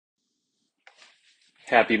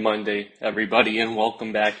Happy Monday, everybody, and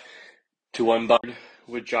welcome back to Unbothered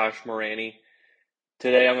with Josh Morani.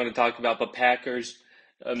 Today I'm going to talk about the Packers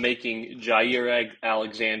making Jaire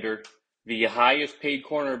Alexander the highest paid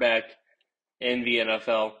cornerback in the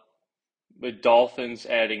NFL, with Dolphins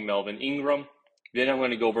adding Melvin Ingram. Then I'm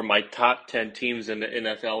going to go over my top 10 teams in the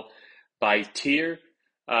NFL by tier.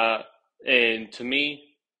 And to me,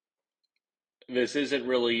 this isn't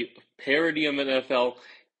really parody of NFL.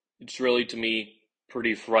 It's really, to me,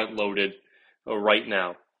 pretty front-loaded right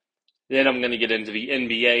now. Then I'm going to get into the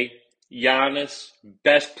NBA. Giannis,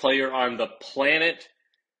 best player on the planet,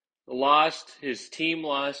 lost. His team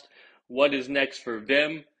lost. What is next for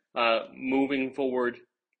them moving forward?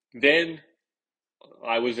 Then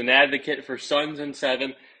I was an advocate for Suns in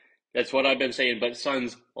 7. That's what I've been saying. But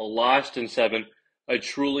Suns lost in 7. A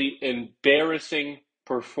truly embarrassing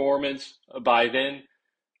performance by then.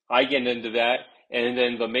 I get into that. And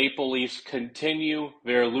then the Maple Leafs continue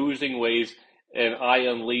their losing ways, and I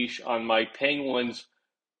unleash on my Penguins,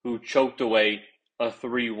 who choked away a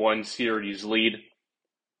 3-1 series lead.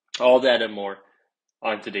 All that and more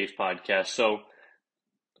on today's podcast. So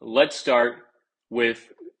let's start with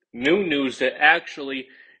new news that actually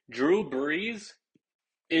Drew Brees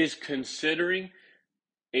is considering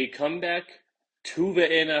a comeback to the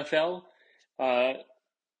NFL.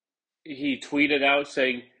 He tweeted out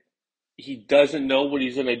saying he doesn't know what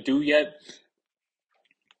he's going to do yet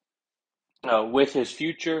with his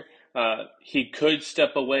future. He could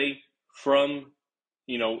step away from,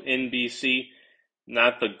 NBC.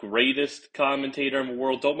 Not the greatest commentator in the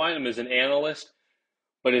world. Don't mind him as an analyst,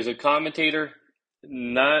 but as a commentator,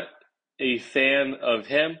 not a fan of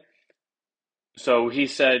him. So he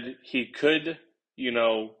said he could,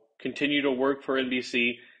 continue to work for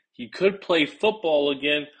NBC. He could play football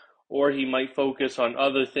again, or he might focus on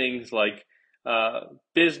other things like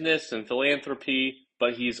business and philanthropy,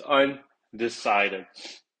 but he's undecided.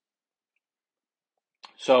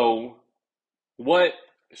 So what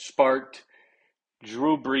sparked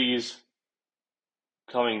Drew Brees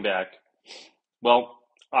coming back? Well,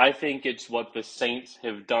 I think it's what the Saints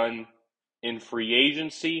have done in free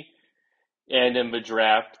agency and in the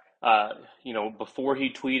draft. Before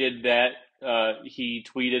he tweeted that,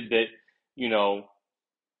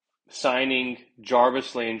 signing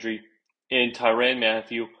Jarvis Landry and Tyrann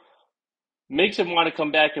Mathieu makes him want to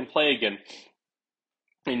come back and play again.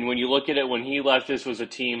 And when you look at it, when he left, this was a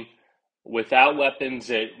team without weapons.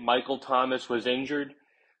 That Michael Thomas was injured.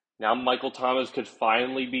 Now Michael Thomas could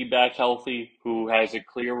finally be back healthy, who has a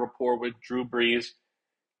clear rapport with Drew Brees.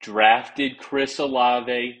 Drafted Chris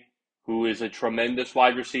Olave, who is a tremendous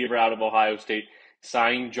wide receiver out of Ohio State.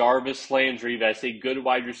 Signed Jarvis Landry, that's a good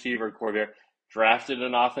wide receiver core there. Drafted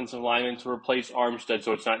an offensive lineman to replace Armstead,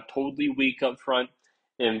 so it's not totally weak up front.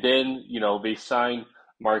 And then, they signed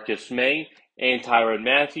Marcus May and Tyrann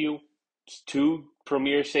Mathieu, 2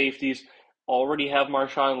 premier safeties, already have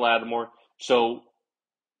Marshawn Lattimore. So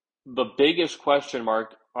the biggest question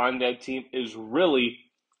mark on that team is really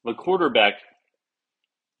the quarterback.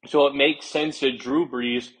 So it makes sense that Drew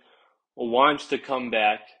Brees wants to come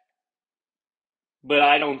back, but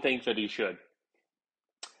I don't think that he should.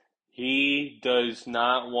 He does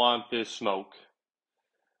not want this smoke.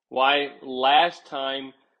 Why? Last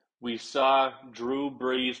time we saw Drew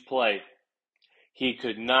Brees play, he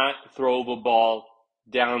could not throw the ball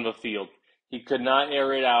down the field. He could not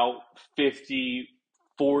air it out 50,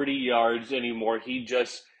 40 yards anymore. He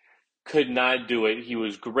just could not do it. He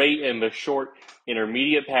was great in the short,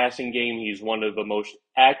 intermediate passing game. He's one of the most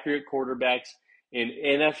accurate quarterbacks in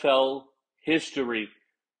NFL history.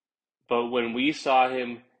 But when we saw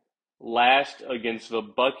him last against the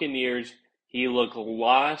Buccaneers, he looked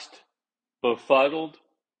lost, befuddled,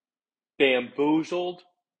 bamboozled.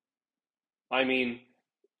 I mean,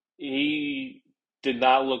 he did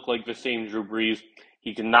not look like the same Drew Brees.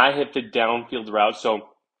 He could not hit the downfield route. So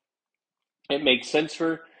it makes sense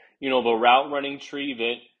for, the route running tree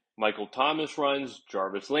that Michael Thomas runs,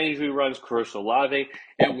 Jarvis Landry runs, Chris Olave.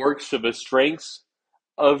 It works to the strengths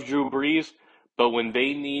of Drew Brees. But when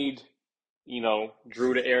they need,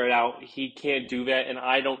 Drew to air it out, he can't do that. And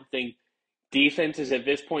I don't think defenses at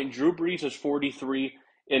this point, Drew Brees is 43,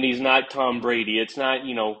 and he's not Tom Brady. It's not,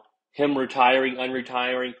 him retiring,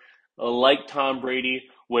 unretiring, like Tom Brady,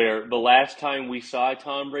 where the last time we saw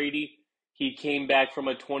Tom Brady, he came back from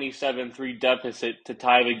a 27-3 deficit to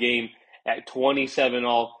tie the game at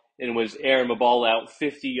 27-all and was airing the ball out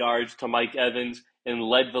 50 yards to Mike Evans and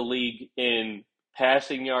led the league in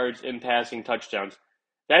passing yards and passing touchdowns.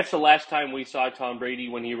 That's the last time we saw Tom Brady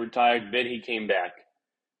when he retired. Then he came back.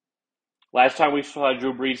 Last time we saw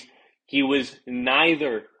Drew Brees, he was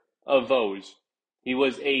neither of those. He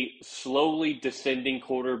was a slowly descending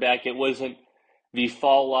quarterback. It wasn't the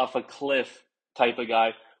fall off a cliff type of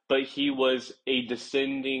guy, but he was a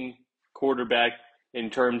descending quarterback in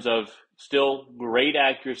terms of still great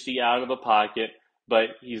accuracy out of the pocket, but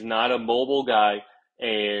he's not a mobile guy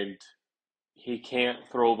and he can't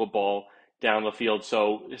throw the ball down the field.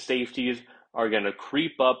 So safeties are going to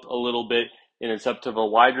creep up a little bit, and it's up to the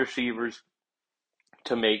wide receivers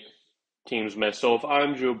to make teams miss. So if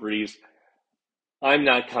I'm Drew Brees, I'm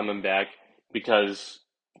not coming back because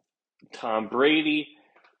Tom Brady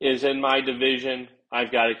is in my division.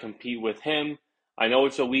 I've got to compete with him. I know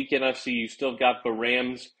it's a weak NFC. You still got the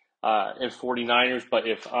Rams and 49ers, but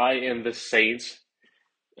if I am the Saints,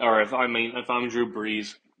 or if I'm Drew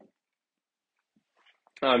Brees,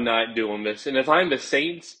 I'm not doing this. And if I'm the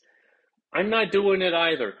Saints, I'm not doing it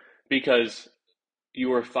either because you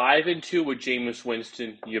were 5-2 with Jameis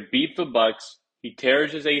Winston. You beat the Bucks. He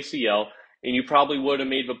tears his ACL, and you probably would have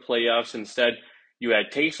made the playoffs. Instead, you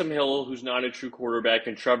had Taysom Hill, who's not a true quarterback,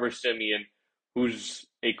 and Trevor Siemian, who's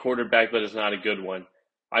a quarterback but is not a good one.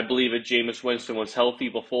 I believe that Jameis Winston was healthy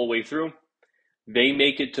the full way through. They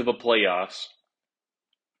make it to the playoffs.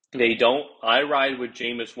 They don't. I ride with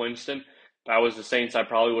Jameis Winston. If I was the Saints, I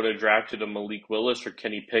probably would have drafted a Malik Willis or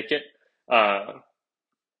Kenny Pickett, for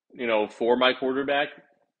my quarterback.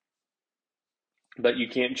 But you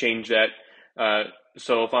can't change that.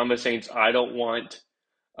 So if I'm the Saints, I don't want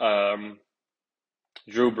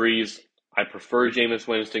Drew Brees. I prefer Jameis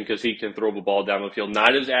Winston because he can throw the ball down the field.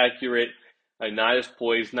 Not as accurate, not as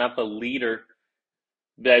poised, not the leader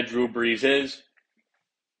that Drew Brees is.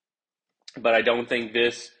 But I don't think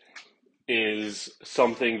this is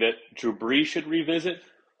something that Drew Brees should revisit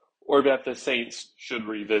or that the Saints should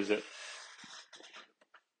revisit.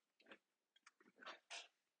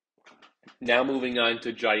 Now moving on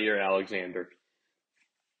to Jaire Alexander.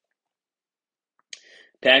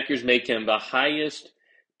 Packers make him the highest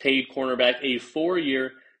paid cornerback, a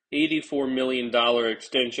 4-year, $84 million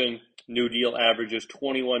extension. New deal averages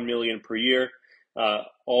 $21 million per year.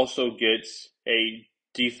 Also gets a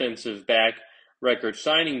defensive back record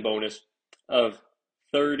signing bonus of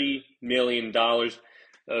 $30 million.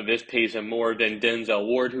 This pays him more than Denzel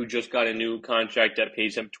Ward, who just got a new contract that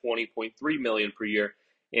pays him $20.3 million per year,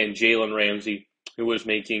 and Jalen Ramsey, who was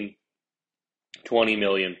making $20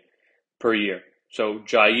 million per year. So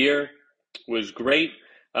Jaire was great,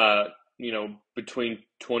 between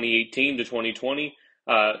 2018 to 2020,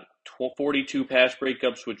 42 pass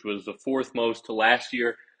breakups, which was the fourth most to last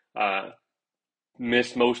year.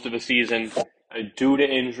 Missed most of the season due to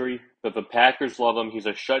injury, but the Packers love him. He's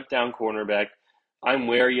a shutdown cornerback. I'm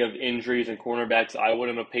wary of injuries and cornerbacks. I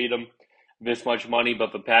wouldn't have paid him this much money,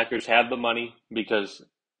 but the Packers have the money because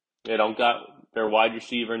they don't got their wide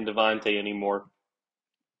receiver in Devontae anymore.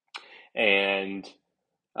 And,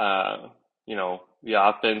 the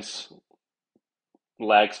offense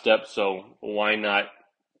lacks depth, so why not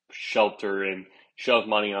shelter and shove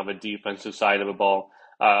money on the defensive side of the ball?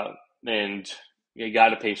 And you got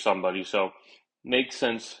to pay somebody, so makes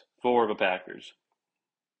sense for the Packers.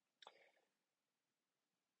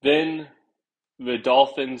 Then the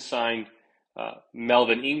Dolphins signed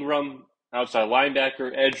Melvin Ingram, outside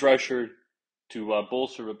linebacker, edge rusher, to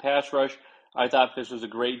bolster the pass rush. I thought this was a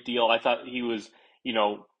great deal. I thought he was,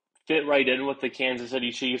 fit right in with the Kansas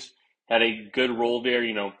City Chiefs, had a good role there,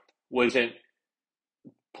 wasn't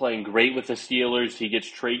playing great with the Steelers. He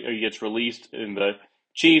gets released in the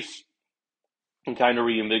Chiefs and kind of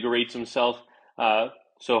reinvigorates himself.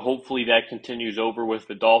 So hopefully that continues over with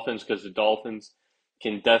the Dolphins because the Dolphins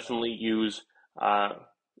can definitely use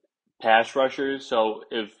pass rushers. So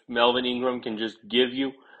if Melvin Ingram can just give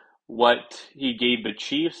you what he gave the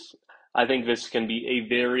Chiefs, I think this can be a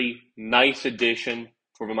very nice addition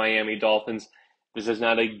for the Miami Dolphins. This is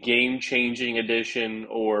not a game-changing addition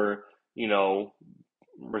or,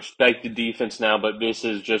 respect the defense now, but this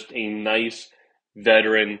is just a nice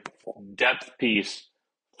veteran depth piece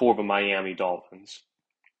for the Miami Dolphins.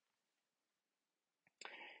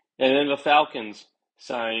 And then the Falcons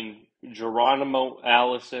signed Geronimo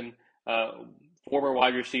Allison, former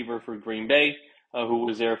wide receiver for Green Bay, who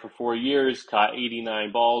was there for 4 years, caught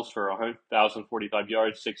 89 balls for 1,045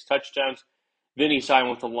 yards, 6 touchdowns. Then he signed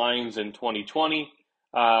with the Lions in 2020,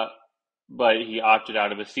 but he opted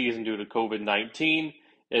out of the season due to COVID-19.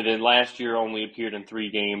 And then last year only appeared in 3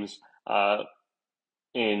 games and,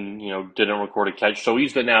 didn't record a catch. So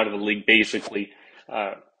he's been out of the league basically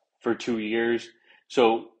for 2 years.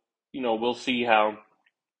 So, we'll see how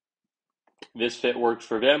this fit works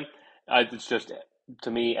for them. It's just,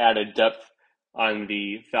 to me, added depth on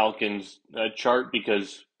the Falcons chart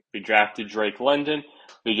because They drafted Drake London.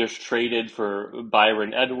 They just traded for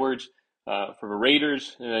Byron Edwards for the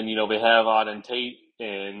Raiders. And then, they have Auden Tate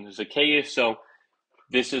and Zacchaeus. So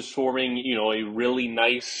this is forming, a really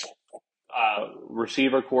nice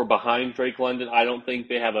receiver core behind Drake London. I don't think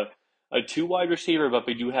they have a two wide receiver, but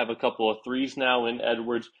they do have a couple of threes now in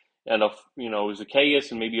Edwards and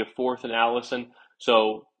Zacchaeus and maybe a fourth in Allison.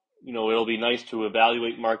 So, it'll be nice to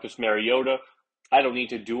evaluate Marcus Mariota. I don't need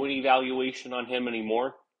to do an evaluation on him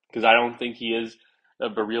anymore because I don't think he is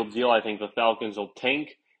the real deal. I think the Falcons will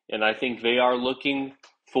tank, and I think they are looking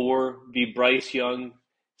for the Bryce Young,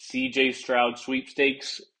 CJ Stroud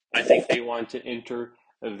sweepstakes. I think they want to enter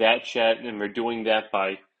that chat, and they're doing that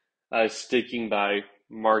by sticking by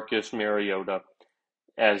Marcus Mariota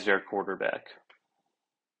as their quarterback.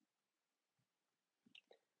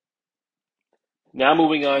 Now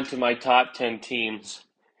moving on to my top 10 teams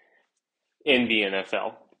in the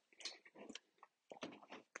NFL.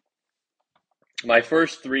 My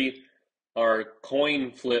first three are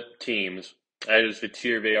coin flip teams. That is the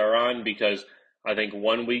tier they are on because I think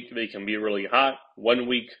 1 week they can be really hot. 1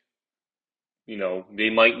 week, they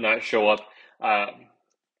might not show up.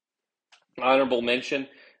 Honorable mention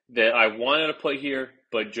that I wanted to put here,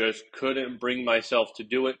 but just couldn't bring myself to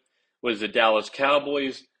do it, was the Dallas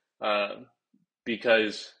Cowboys,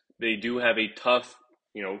 because they do have a tough,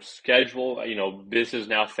 schedule. This is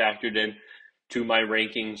now factored in to my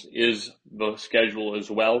rankings, is the schedule as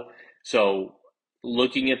well. So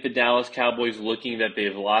looking at the Dallas Cowboys, looking that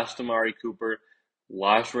they've lost Amari Cooper,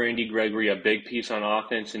 lost Randy Gregory, a big piece on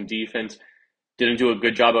offense and defense, didn't do a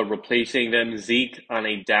good job of replacing them. Zeke on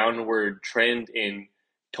a downward trend, and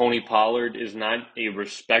Tony Pollard is not a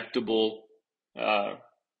respectable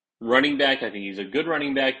running back. I think he's a good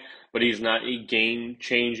running back, but he's not a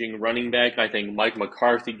game-changing running back. I think Mike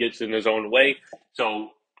McCarthy gets in his own way.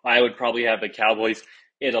 So I would probably have the Cowboys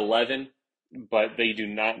at 11, but they do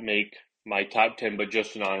not make my top 10, but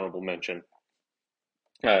just an honorable mention.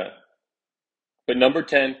 But number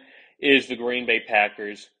 10 is the Green Bay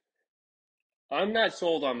Packers. I'm not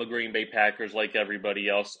sold on the Green Bay Packers like everybody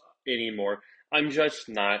else anymore. I'm just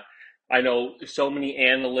not. I know so many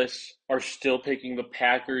analysts are still picking the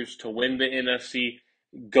Packers to win the NFC,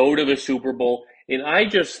 go to the Super Bowl, and I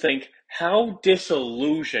just think how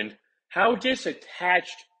disillusioned, how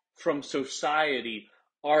disattached from society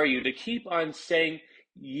are you to keep on saying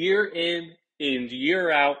year in and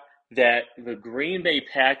year out that the Green Bay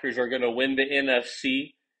Packers are going to win the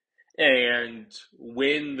NFC and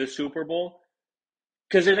win the Super Bowl?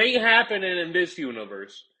 Because it ain't happening in this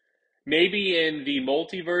universe. Maybe in the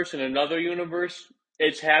multiverse, in another universe,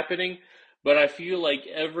 it's happening. But I feel like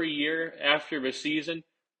every year after the season,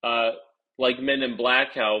 like Men in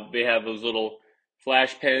Black, how they have those little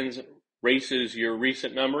flash pens, erases your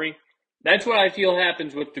recent memory. That's what I feel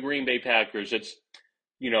happens with the Green Bay Packers. It's,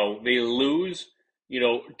 they lose,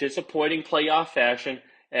 disappointing playoff fashion,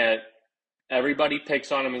 and everybody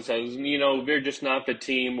picks on them and says, they're just not the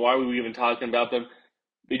team. Why are we even talking about them?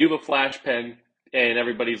 They do the flash pen, and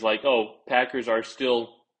everybody's like, oh, Packers are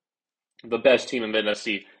still the best team in the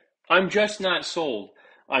NFC. I'm just not sold.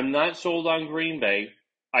 I'm not sold on Green Bay.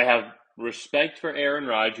 I have respect for Aaron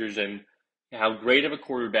Rodgers and how great of a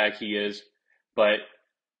quarterback he is, but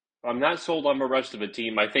I'm not sold on the rest of the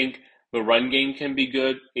team. I think the run game can be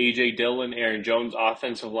good. A.J. Dillon, Aaron Jones,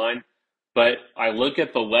 offensive line. But I look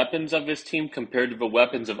at the weapons of this team compared to the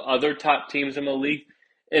weapons of other top teams in the league,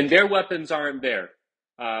 and their weapons aren't there.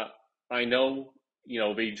 I know,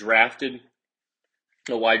 they drafted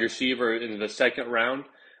a wide receiver in the second round,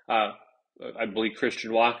 I believe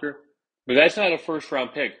Christian Walker, but that's not a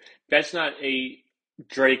first-round pick. That's not a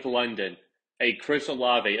Drake London, a Chris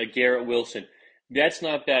Olave, a Garrett Wilson. That's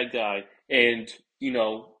not that guy. And,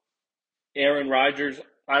 Aaron Rodgers,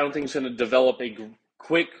 I don't think is going to develop a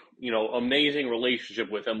quick, amazing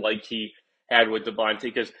relationship with him like he had with Davante,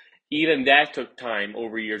 because even that took time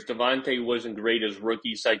over years. Davante wasn't great his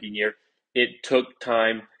rookie second year. It took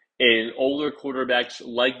time, and older quarterbacks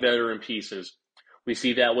like veteran pieces. We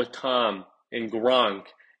see that with Tom and Gronk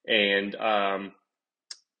and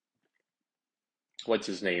what's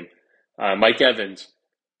his name? Mike Evans.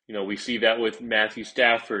 We see that with Matthew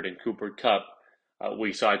Stafford and Cooper Kupp.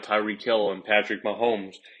 We saw Tyreek Hill and Patrick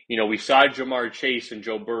Mahomes. We saw Jamar Chase and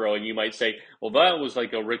Joe Burrow, and you might say, well, that was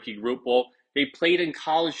like a rookie group. Well, they played in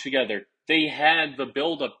college together. They had the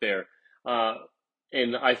build-up there.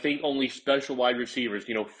 And I think only special wide receivers,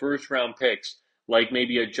 first-round picks, like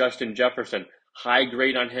maybe a Justin Jefferson, high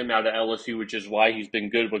grade on him out of LSU, which is why he's been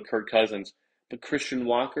good with Kirk Cousins. But Christian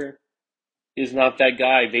Walker is not that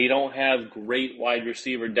guy. They don't have great wide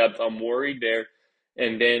receiver depth. I'm worried there.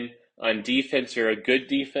 And then On defense, they're a good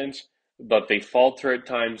defense, but they falter at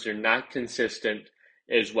times. They're not consistent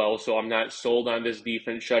as well. So I'm not sold on this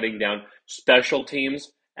defense shutting down. Special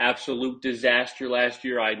teams, absolute disaster last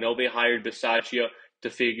year. I know they hired Bisaccia to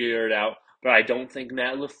figure it out, but I don't think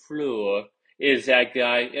Matt LaFleur is that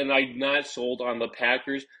guy. And I'm not sold on the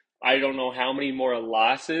Packers. I don't know how many more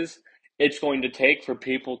losses it's going to take for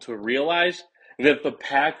people to realize that the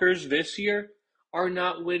Packers this year are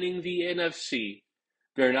not winning the NFC.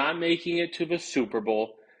 They're not making it to the Super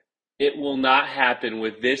Bowl. It will not happen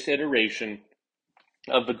with this iteration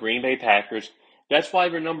of the Green Bay Packers. That's why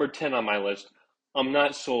they're number 10 on my list. I'm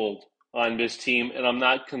not sold on this team, and I'm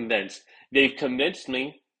not convinced. They've convinced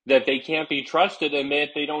me that they can't be trusted and that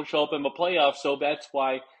they don't show up in the playoffs, so that's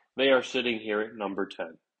why they are sitting here at number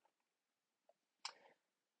 10.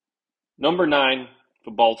 Number 9,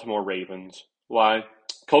 the Baltimore Ravens. Why?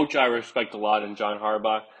 Coach I respect a lot in John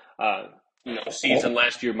Harbaugh. Season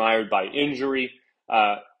last year mired by injury,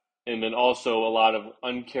 and then also a lot of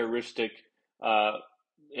uncharacteristic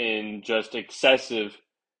and just excessive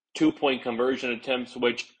 2-point conversion attempts,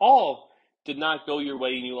 which all did not go your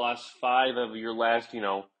way, and you lost 5 of your last,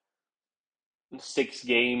 6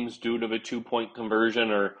 games due to the 2-point conversion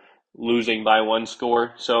or losing by 1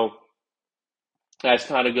 score. So that's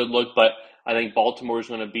not a good look, but I think Baltimore is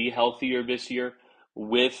going to be healthier this year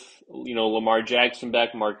with, Lamar Jackson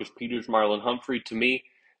back, Marcus Peters, Marlon Humphrey. To me,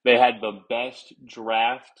 they had the best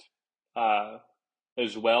draft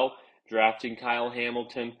as well, drafting Kyle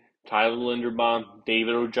Hamilton, Tyler Linderbaum,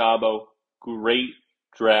 David Ojabo. Great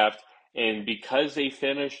draft. And because they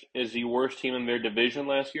finished as the worst team in their division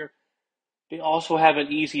last year, they also have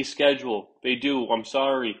an easy schedule. They do. I'm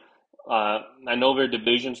sorry. I know their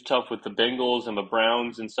division's tough with the Bengals and the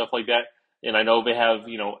Browns and stuff like that. And I know they have,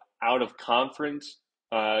 out of conference,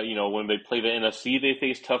 when they play the NFC, they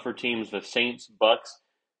face tougher teams, the Saints, Bucks.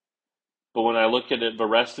 But when I look at it, the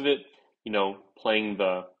rest of it, playing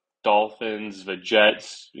the Dolphins, the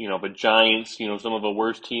Jets, the Giants, some of the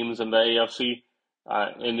worst teams in the AFC,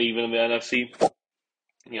 and even in the NFC,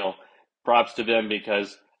 props to them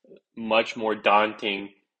because much more daunting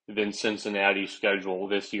than Cincinnati's schedule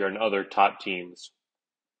this year and other top teams.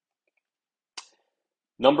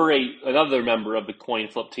 Number 8, another member of the coin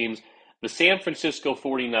flip teams, the San Francisco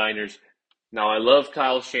 49ers. Now, I love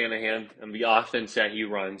Kyle Shanahan and the offense that he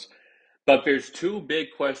runs, but there's 2 big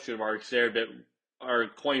question marks there that are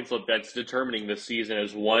coin flip bets determining this season.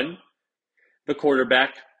 Is 1, the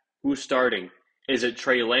quarterback, who's starting. Is it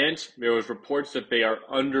Trey Lance? There was reports that they are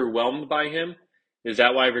underwhelmed by him. Is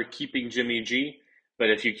that why they're keeping Jimmy G? But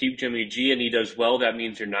if you keep Jimmy G and he does well, that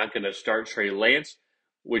means you're not going to start Trey Lance,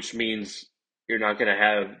 which means you're not going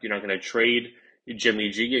to trade Jimmy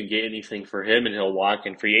G and get anything for him, and he'll walk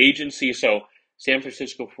in free agency. So San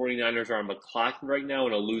Francisco 49ers are on the clock right now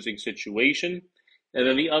in a losing situation. And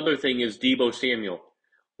then the other thing is Deebo Samuel.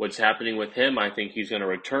 What's happening with him? I think he's going to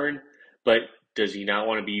return, but does he not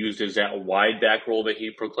want to be used as that wide back role that he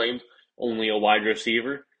proclaimed, only a wide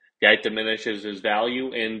receiver? That diminishes his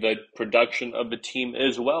value and the production of the team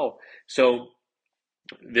as well. So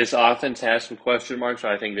this offense has some question marks.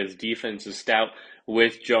 I think this defense is stout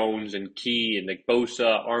with Jones and Key and Nick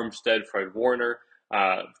Bosa, Armstead, Fred Warner.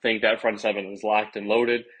 I think that front 7 is locked and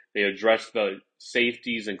loaded. They addressed the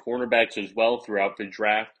safeties and cornerbacks as well throughout the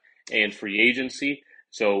draft and free agency.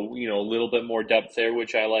 So, a little bit more depth there,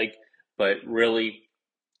 which I like. But really,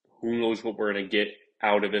 who knows what we're going to get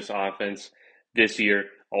out of this offense this year.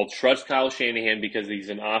 I'll trust Kyle Shanahan because he's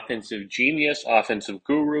an offensive genius, offensive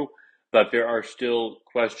guru, but there are still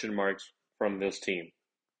question marks from this team.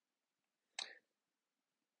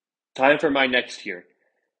 Time for my next tier.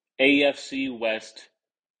 AFC West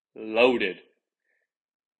loaded.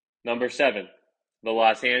 Number 7, the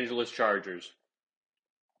Los Angeles Chargers.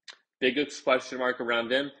 Biggest question mark around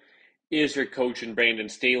them is their coach in Brandon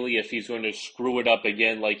Staley, if he's going to screw it up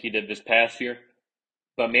again like he did this past year.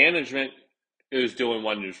 But management is doing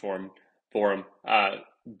wonders for him.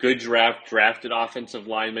 Good drafted offensive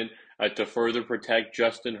lineman to further protect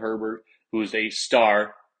Justin Herbert, who's a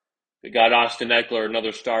star. They got Austin Eckler,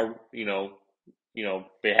 another star.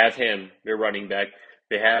 They have him. They're running back.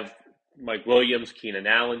 They have Mike Williams, Keenan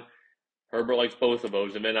Allen. Herbert likes both of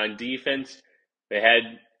those. And then on defense, they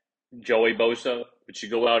had Joey Bosa, but you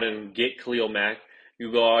go out and get Khalil Mack.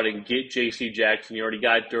 You go out and get J.C. Jackson. You already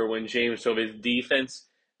got Derwin James. So his defense,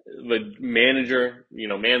 the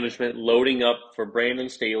management loading up for Brandon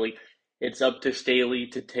Staley. It's up to Staley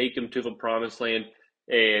to take him to the promised land,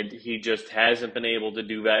 and he just hasn't been able to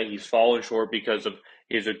do that. He's fallen short because of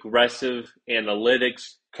his aggressive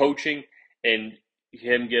analytics coaching and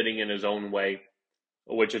him getting in his own way,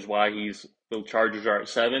 which is why the Chargers are at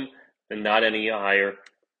 7. and not any higher.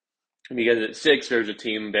 Because at 6, there's a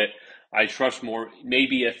team that I trust more.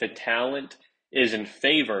 Maybe if the talent is in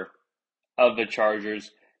favor of the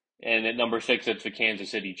Chargers, and at number 6, it's the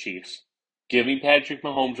Kansas City Chiefs. Give me Patrick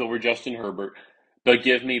Mahomes over Justin Herbert, but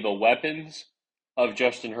give me the weapons of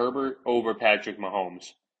Justin Herbert over Patrick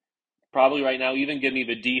Mahomes. Probably right now, even give me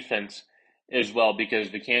the defense as well,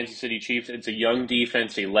 because the Kansas City Chiefs, it's a young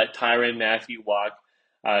defense. They let Tyrann Mathieu walk,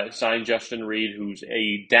 sign Justin Reid, who's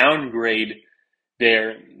a downgrade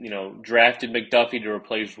there. Drafted McDuffie to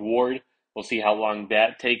replace Ward. We'll see how long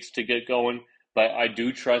that takes to get going. But I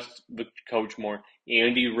do trust the coach more.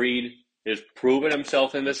 Andy Reid has proven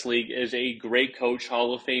himself in this league as a great coach,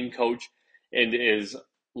 Hall of Fame coach, and is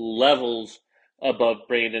levels above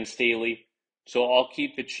Brandon Staley. So I'll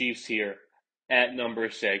keep the Chiefs here at number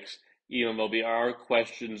 6, even though there are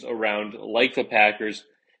questions around, like the Packers,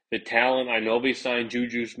 the talent. I know they signed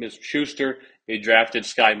Juju Smith-Schuster. They drafted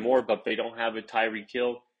Sky Moore, but they don't have a Tyreek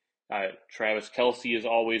Hill. Travis Kelce is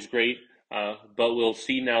always great, but we'll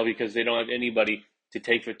see now, because they don't have anybody to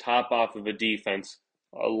take the top off of a defense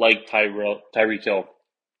like Tyreek Hill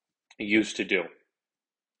used to do.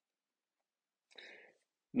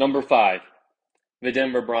 Number 5, the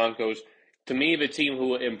Denver Broncos. To me, the team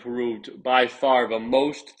who improved by far the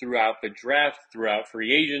most throughout the draft, throughout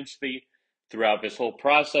free agency, throughout this whole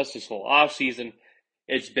process, this whole offseason,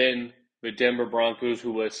 it's been the Denver Broncos,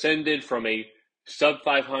 who ascended from a sub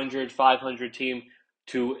 500 team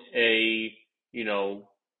to a,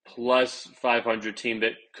 plus 500 team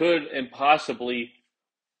that could and possibly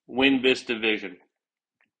win this division.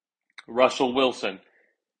 Russell Wilson,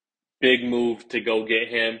 big move to go get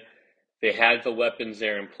him. They had the weapons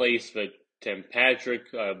there in place, the Tim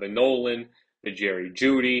Patrick, the Nolan, the Jerry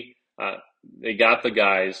Jeudy. They got the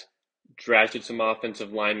guys, drafted some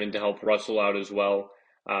offensive linemen to help Russell out as well.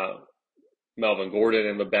 Melvin Gordon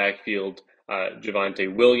in the backfield,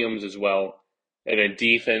 Javonte Williams as well. And then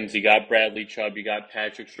defense, you got Bradley Chubb, you got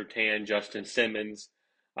Patrick Surtain, Justin Simmons.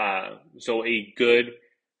 So a good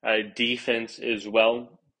defense as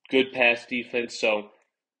well, good pass defense. So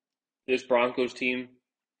this Broncos team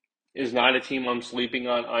is not a team I'm sleeping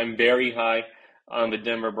on. I'm very high on the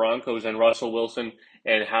Denver Broncos and Russell Wilson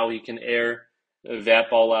and how he can air that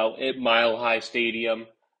ball out at Mile High Stadium.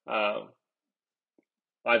 I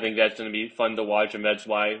think that's going to be fun to watch, and that's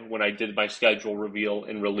why when I did my schedule reveal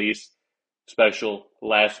and release special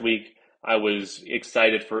last week, I was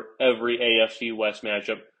excited for every AFC West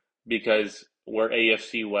matchup, because we're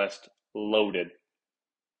AFC West loaded.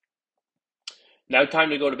 Now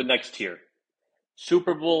time to go to the next tier.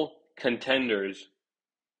 Super Bowl contenders.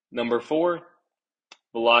 Number 4,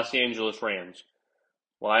 the Los Angeles Rams.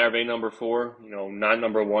 Why are they number 4? Not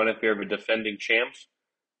number 1 if they're the defending champs.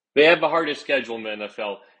 They have the hardest schedule in the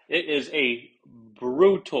NFL. It is a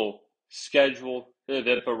brutal schedule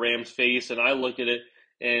that the Rams face, and I look at it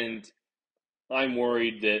and I'm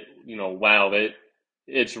worried that,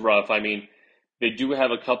 it's rough. I mean, they do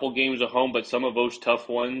have a couple games at home, but some of those tough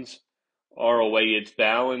ones are away. It's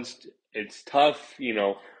balanced. It's tough,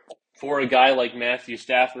 for a guy like Matthew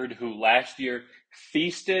Stafford, who last year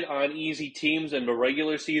feasted on easy teams in the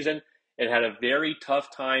regular season and had a very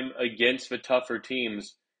tough time against the tougher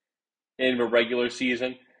teams in the regular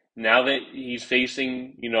season. Now that he's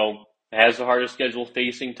facing, has the hardest schedule,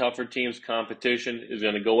 facing tougher teams, competition is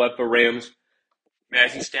going to go up for Rams.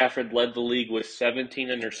 Matthew Stafford led the league with 17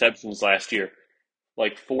 interceptions last year,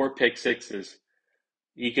 like 4 pick sixes.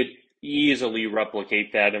 He could easily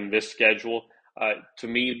replicate that in this schedule. To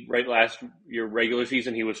me, right last year, regular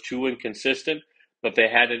season, he was too inconsistent, but they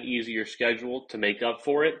had an easier schedule to make up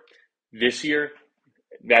for it. This year,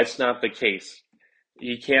 that's not the case.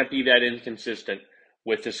 He can't be that inconsistent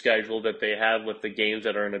with the schedule that they have, with the games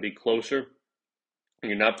that are going to be closer.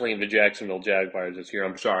 You're not playing the Jacksonville Jaguars this year.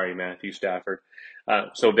 I'm sorry, Matthew Stafford.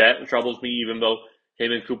 So that troubles me, even though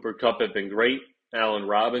him and Cooper Kupp have been great. Allen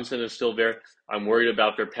Robinson is still there. I'm worried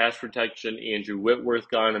about their pass protection. Andrew Whitworth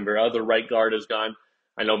gone, and their other right guard is gone.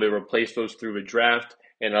 I know they replaced those through the draft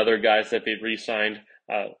and other guys that they've re-signed,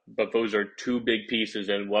 but those are 2 big pieces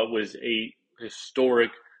in what was a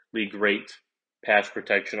historically great pass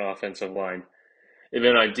protection offensive line. And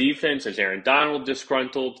then on defense, is Aaron Donald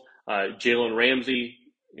disgruntled? Jalen Ramsey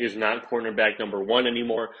is not cornerback number 1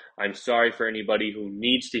 anymore. I'm sorry for anybody who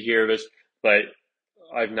needs to hear this, but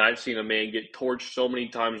I've not seen a man get torched so many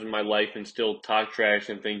times in my life and still talk trash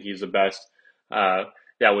and think he's the best. That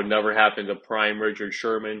would never happen to prime Richard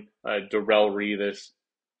Sherman, Darrelle Revis.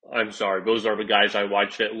 I'm sorry. Those are the guys I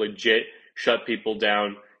watch that legit shut people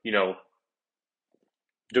down. Darrelle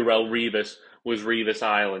Revis was Revis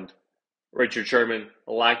Island. Richard Sherman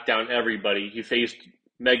locked down everybody. He faced,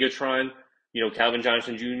 Megatron, Calvin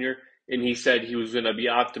Johnson Jr., and he said he was going to be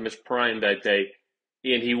Optimus Prime that day,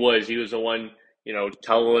 and he was. He was the one,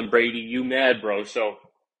 telling Brady, "You mad, bro?" So,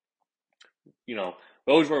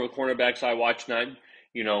 those were the cornerbacks I watched. Not,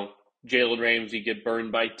 Jalen Ramsey get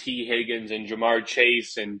burned by T. Higgins and Jamar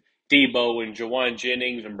Chase and Debo and Jawan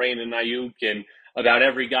Jennings and Brandon Ayuk and about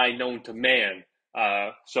every guy known to man.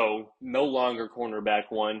 So no longer cornerback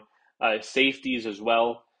one. Safeties as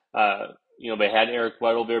well. They had Eric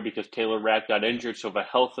Weddle there because Taylor Rapp got injured. So the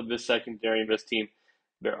health of this secondary of this team,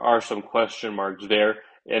 there are some question marks there.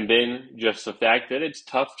 And then just the fact that it's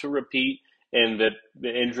tough to repeat and that the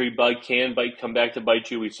injury bug can come back to bite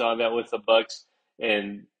you. We saw that with the Bucks.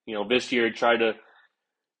 And, this year try to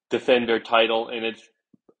defend their title, and it's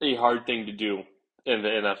a hard thing to do in the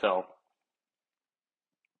NFL.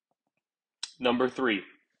 Number 3,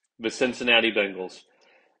 the Cincinnati Bengals.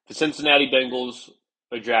 The Cincinnati Bengals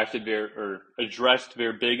addressed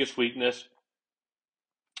their biggest weakness,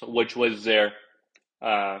 which was their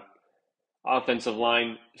offensive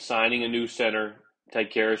line, signing a new center,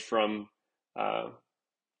 Ted Karras from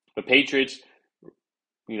the Patriots,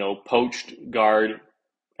 poached guard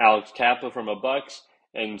Alex Kappa from the Bucks,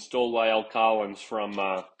 and stole Lyle Collins from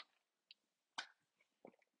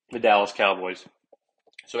the Dallas Cowboys.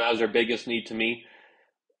 So that was their biggest need to me.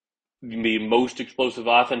 The most explosive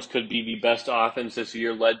offense could be the best offense this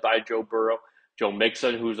year, led by Joe Burrow, Joe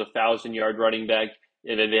Mixon, who's a 1,000-yard running back,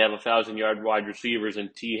 and then they have 1,000-yard wide receivers in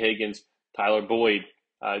T. Higgins, Tyler Boyd,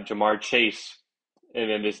 Jamar Chase, and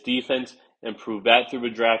then this defense improved that through the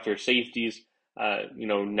draft. Their safeties,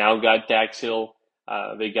 now got Dax Hill.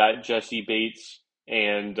 They got Jesse Bates,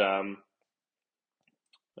 and now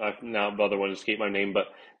the other one escaped my name, but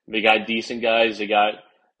they got decent guys. They got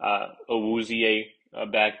Owuzie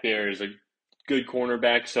back there is a good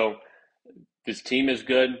cornerback. So this team is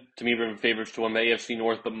good. To me, they're favorites to win the AFC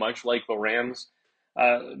North, but much like the Rams,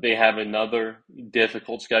 they have another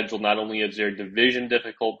difficult schedule. Not only is their division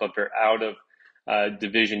difficult, but their out of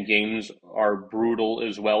division games are brutal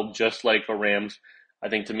as well, just like the Rams. I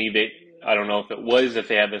think to me, I don't know if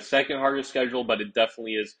they have the second hardest schedule, but it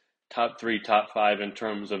definitely is top 3, top 5 in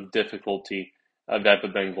terms of difficulty that the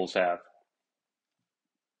Bengals have.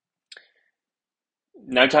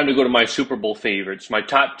 Now time to go to my Super Bowl favorites, my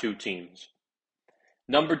top 2 teams.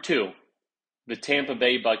 Number 2, the Tampa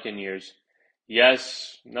Bay Buccaneers.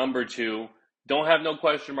 Yes, number 2. Don't have no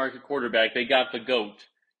question mark at quarterback. They got the GOAT,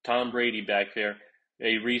 Tom Brady, back there.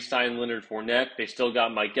 They re-signed Leonard Fournette. They still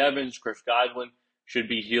got Mike Evans, Chris Godwin. Should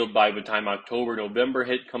be healed by the time October, November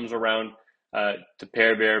hit comes around to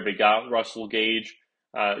pair there. They got Russell Gage,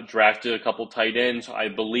 drafted a couple tight ends. I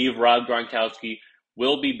believe Rob Gronkowski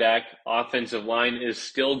will be back. Offensive line is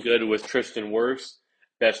still good with Tristan Wirfs,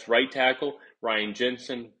 best right tackle. Ryan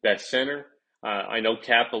Jensen, best center. I know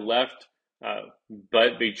Kappa left,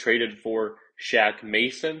 but they traded for Shaq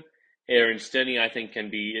Mason. Aaron Stinney, I think, can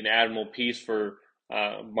be an admirable piece for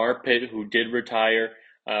Marpet, who did retire.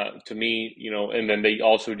 To me, and then they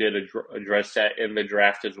also did address that in the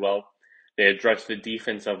draft as well. They addressed the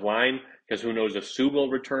defensive line, because who knows if Sue will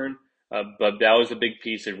return. But that was a big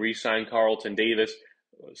piece. They re-signed Carlton Davis,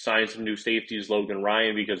 signed some new safeties, Logan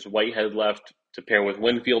Ryan, because Whitehead left to pair with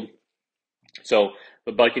Winfield. So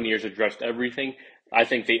the Buccaneers addressed everything. I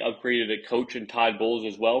think they upgraded a coach in Todd Bowles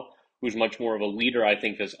as well, who's much more of a leader. I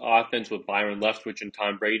think this offense with Byron Leftwich and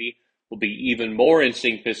Tom Brady will be even more in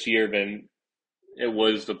sync this year than it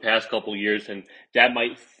was the past couple of years, and that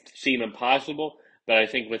might seem impossible, but I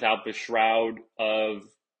think without the shroud of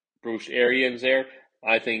Bruce Arians there,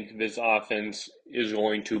 I think this offense is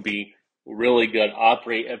going to be really good,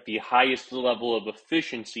 operate at the highest level of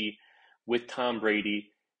efficiency with Tom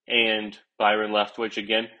Brady and Byron Leftwich.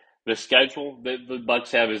 Again, the schedule that the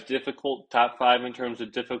Bucs have is difficult, top 5 in terms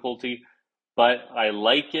of difficulty, but I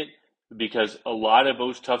like it because a lot of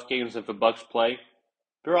those tough games that the Bucs play,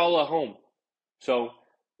 they're all at home. So,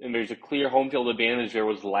 and there's a clear home field advantage. There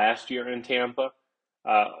was last year in Tampa,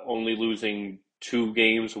 only losing 2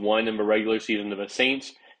 games, one in the regular season to the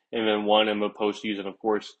Saints, and then one in the postseason, of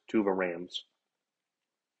course, to the Rams.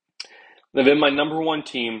 And then my number 1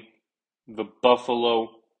 team, the Buffalo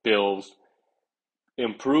Bills,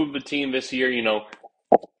 improved the team this year.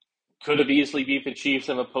 Could have easily beat the Chiefs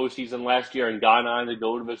in the postseason last year and gone on to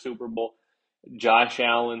go to the Super Bowl. Josh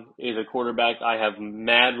Allen is a quarterback I have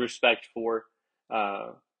mad respect for.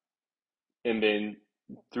 And then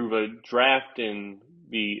through the draft and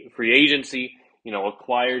the free agency,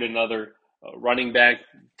 acquired another running back,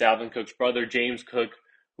 Dalvin Cook's brother, James Cook,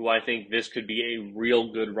 who I think this could be a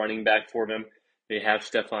real good running back for them. They have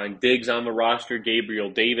Stephon Diggs on the roster. Gabriel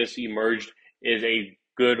Davis emerged as a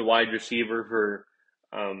good wide receiver for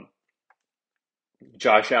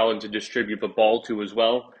Josh Allen to distribute the ball to as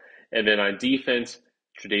well. And then on defense,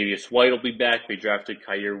 Tre'Davious White will be back. They drafted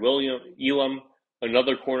Kaiir Elam,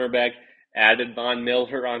 another cornerback, added Von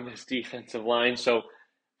Miller on this defensive line. So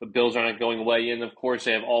the Bills aren't going away. And of course,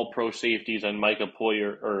 they have all pro safeties on Micah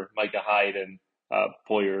Hyde and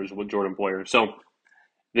Poyer as well, Jordan Poyer. So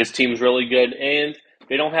this team's really good, and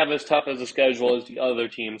they don't have as tough as a schedule as the other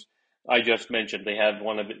teams I just mentioned. They have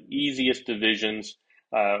one of the easiest divisions.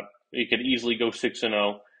 You could easily go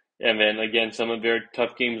 6-0, and then again, some of their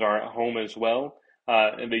tough games are at home as well,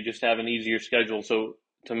 and they just have an easier schedule. So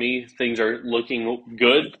to me, things are looking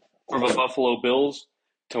good for the Buffalo Bills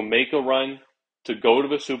to make a run, to go to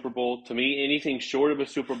the Super Bowl. To me, anything short of a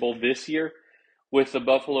Super Bowl this year with the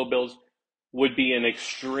Buffalo Bills would be an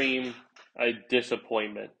extreme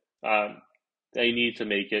disappointment. They need to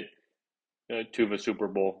make it to the Super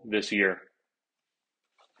Bowl this year.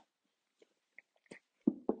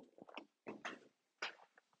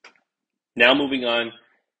 Now moving on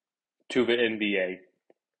to the NBA.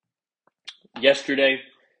 Yesterday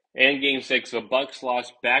and Game 6, the Bucks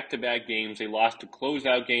lost back-to-back games. They lost a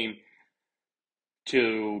closeout game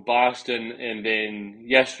to Boston, and then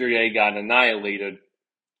yesterday got annihilated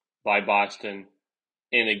by Boston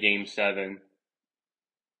in a Game 7.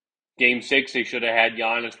 Game 6, they should have had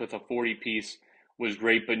Giannis with a 40-piece, was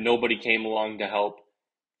great, but nobody came along to help.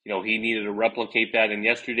 You know, he needed to replicate that in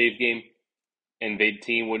yesterday's game, and the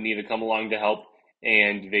team would need to come along to help,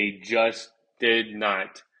 and they just did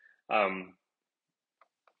not.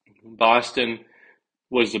 Boston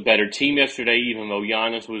was the better team yesterday, even though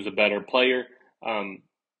Giannis was a better player.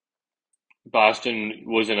 Boston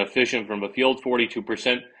was inefficient from the field,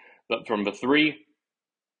 42%, but from the three,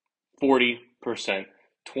 40%.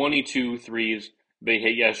 22 threes they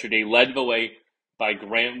hit yesterday, led the way by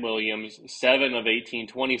Grant Williams, 7 of 18,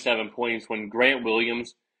 27 points. When Grant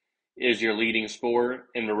Williams is your leading scorer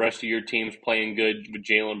and the rest of your team's playing good with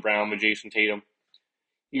Jaylen Brown, with Jason Tatum,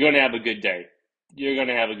 you're going to have a good day. You're going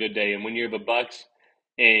to have a good day. And when you're the Bucks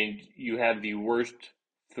and you have the worst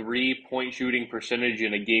 3-point shooting percentage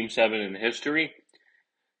in a Game 7 in history,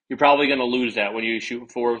 you're probably going to lose that when you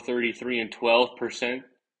shoot 4 of 33 and 12%,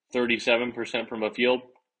 37% from the field.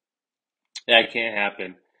 That can't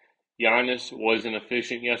happen. Giannis wasn't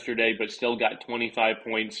efficient yesterday, but still got 25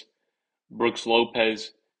 points. Brooks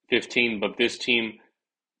Lopez, 15. But this team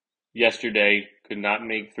yesterday could not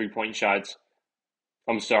make 3-point shots.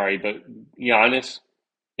 I'm sorry, but Giannis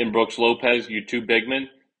and Brooks Lopez, you two big men,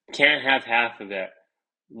 can't have half of that.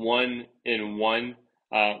 1 and 1.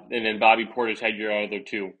 And then Bobby Portis had your other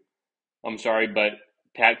two. I'm sorry, but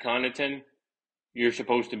Pat Connaughton, you're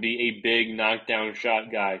supposed to be a big knockdown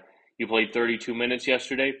shot guy. You played 32 minutes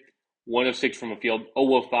yesterday, 1 of 6 from the field,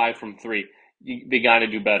 0 of 5 from 3. They got to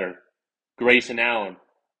do better. Grayson Allen,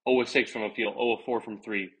 0 of 6 from the field, 0 of 4 from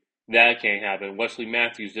 3. That can't happen. Wesley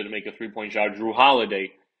Matthews didn't make a 3-point shot. Drew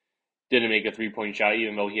Holiday didn't make a 3-point shot,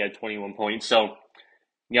 even though he had 21 points. So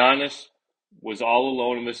Giannis was all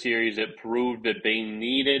alone in the series. It proved that they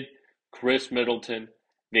needed Chris Middleton.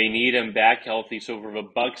 They need him back healthy. So for the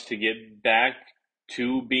Bucks to get back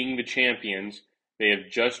to being the champions, they have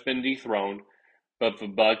just been dethroned. But the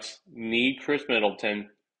Bucks need Chris Middleton,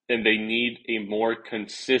 and they need a more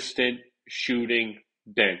consistent shooting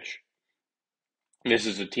bench. This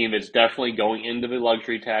is a team that's definitely going into the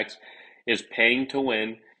luxury tax, is paying to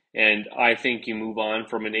win, and I think you move on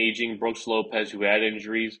from an aging Brooks Lopez who had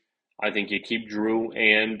injuries. I think you keep Drew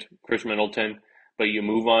and Chris Middleton, but you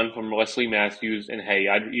move on from Wesley Matthews, and hey,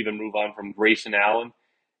 I'd even move on from Grayson Allen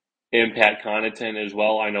and Pat Connaughton as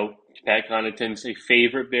well. I know Pat Connaughton's a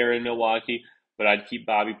favorite there in Milwaukee, but I'd keep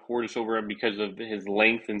Bobby Portis over him because of his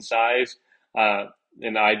length and size,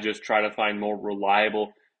 and I'd just try to find more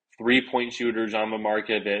reliable 3-point shooters on the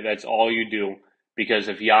market. That's all you do, because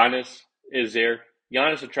if Giannis is there,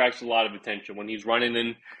 Giannis attracts a lot of attention when he's running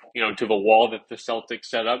in, to the wall that the Celtics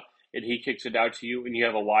set up, and he kicks it out to you, and you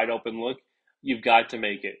have a wide open look. You've got to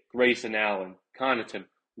make it. Grayson Allen, Connaughton,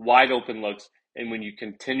 wide open looks, and when you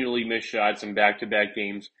continually miss shots in back-to-back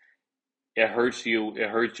games, it hurts you. It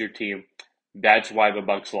hurts your team. That's why the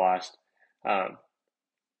Bucks lost. But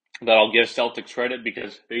I'll give Celtics credit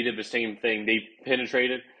because they did the same thing. They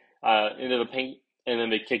penetrated into the paint, and then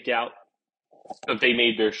they kicked out. But they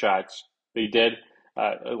made their shots. They did.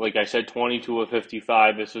 Like I said, 22 of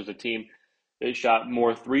 55. This was a team that shot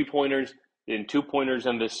more 3-pointers than 2-pointers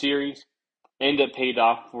in this series, and it paid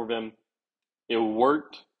off for them. It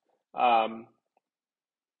worked, and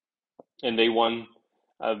they won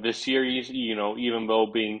this series, even though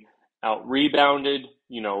being out-rebounded,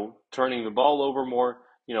 turning the ball over more,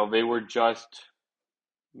 they were just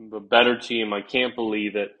the better team. I can't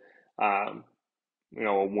believe it. A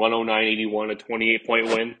 109-81, a 28-point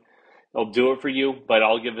win. They'll do it for you, but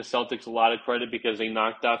I'll give the Celtics a lot of credit because they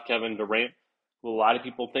knocked off Kevin Durant, who a lot of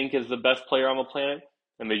people think is the best player on the planet,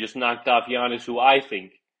 and they just knocked off Giannis, who I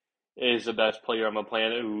think is the best player on the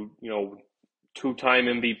planet, who, two-time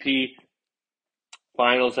MVP,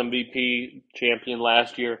 Finals MVP, champion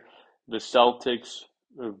last year. The Celtics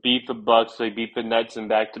beat the Bucks. They beat the Nets in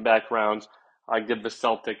back-to-back rounds. I give the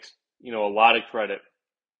Celtics, a lot of credit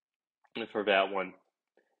for that one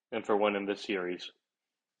and for winning the series.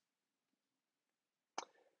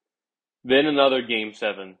 Then another Game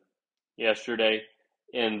 7 yesterday,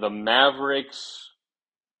 and the Mavericks,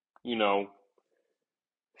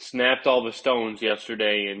 snapped all the stones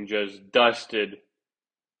yesterday and just dusted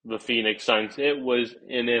the Phoenix Suns. It was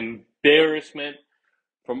an embarrassment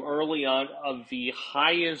from early on of the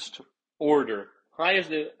highest order.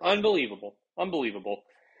 Unbelievable.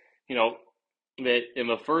 That in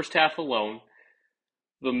the first half alone,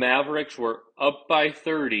 the Mavericks were up by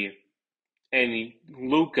 30, and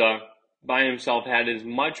Luka by himself had as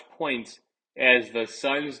much points as the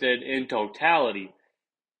Suns did in totality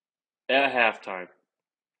at halftime.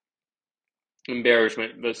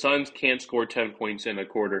 Embarrassment. The Suns can't score 10 points in a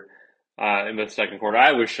quarter, in the second quarter.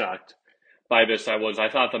 I was shocked by this. I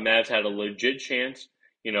thought the Mavs had a legit chance.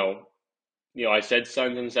 I said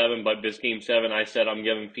Suns in 7, but this Game 7, I said I'm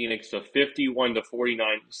giving Phoenix a 51-49,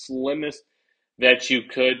 slimmest that you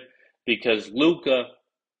could, because Luka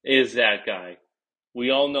is that guy.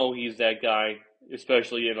 We all know he's that guy,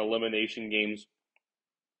 especially in elimination games.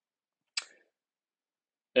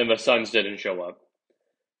 And the Suns didn't show up.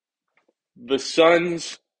 The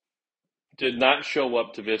Suns did not show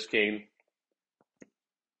up to this game.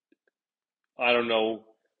 I don't know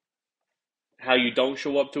how you don't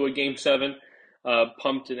show up to a Game 7,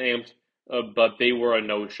 pumped and amped, but they were a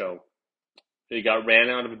no-show. They got ran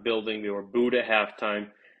out of the building. They were booed at halftime.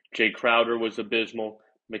 Jay Crowder was abysmal.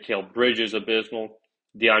 Mikal Bridges abysmal.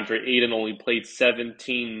 DeAndre Ayton only played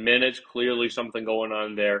 17 minutes. Clearly something going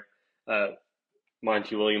on there.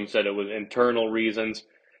 Monty Williams said it was internal reasons.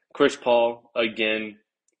 Chris Paul, again,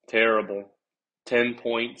 terrible. 10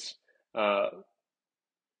 points.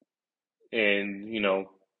 And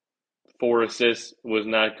 4 assists was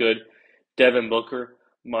not good. Devin Booker,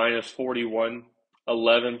 minus 41,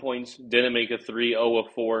 11 points. Didn't make a 3, 0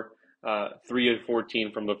 of 4, 3 of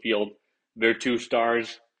 14 from the field. Their 2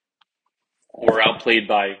 stars were outplayed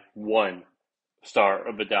by 1 star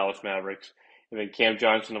of the Dallas Mavericks. And then Cam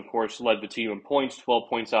Johnson, of course, led the team in points, 12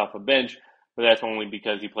 points off a bench, but that's only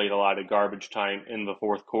because he played a lot of garbage time in the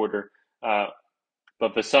fourth quarter.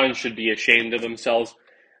 But the Suns should be ashamed of themselves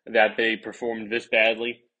that they performed this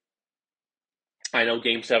badly. I know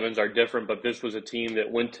Game 7s are different, but this was a team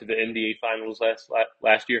that went to the NBA Finals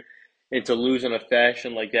last year. And to lose in a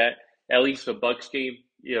fashion like that, at least the Bucks game,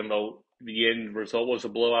 even though the end result was a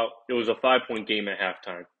blowout, it was a 5-point game at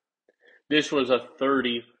halftime. This was a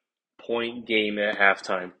 30-point game at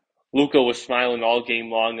halftime. Luka was smiling all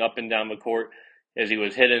game long up and down the court as he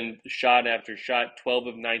was hitting shot after shot, 12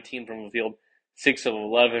 of 19 from the field, 6 of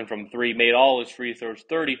 11 from 3, made all his free throws,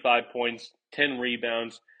 35 points, 10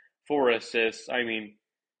 rebounds, 4 assists. I mean,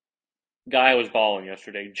 guy was balling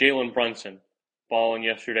yesterday. Jalen Brunson balling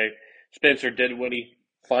yesterday. Spencer Dinwiddie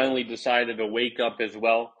finally decided to wake up as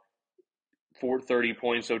well for 30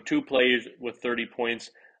 points. So 2 players with 30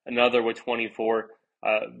 points, another with 24.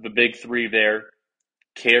 The big 3 there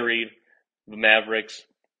carried the Mavericks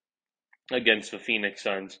against the Phoenix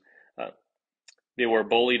Suns. They were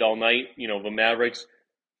bullied all night. The Mavericks,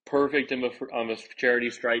 perfect on the charity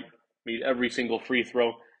stripe, made every single free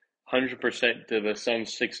throw, 100% to the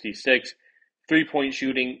Suns 66. 3-point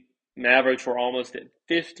shooting, Mavericks were almost at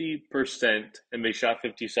 50%, and they shot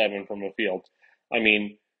 57 from the field. I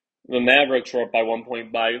mean, the Mavericks were up by 1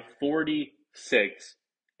 point by 46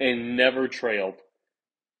 and never trailed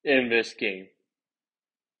in this game.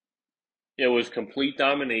 It was complete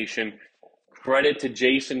domination. Credit to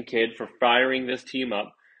Jason Kidd for firing this team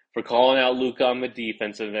up, for calling out Luka on the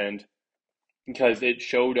defensive end, because it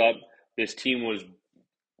showed up. This team was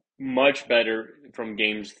much better from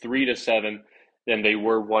games 3 to 7 than they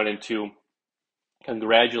were 1 and 2.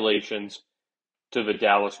 Congratulations to the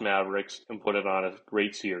Dallas Mavericks, and put it on a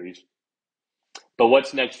great series. But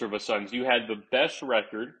what's next for the Suns? You had the best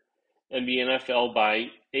record in the NFL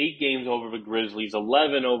by 8 games over the Grizzlies,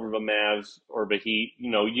 11 over the Mavs or the Heat.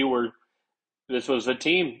 This was a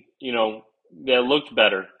team, that looked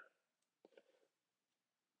better.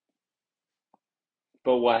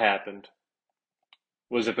 But what happened?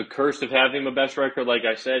 Was it the curse of having the best record? Like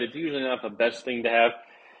I said, it's usually not the best thing to have.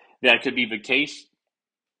 That could be the case.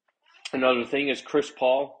 Another thing is Chris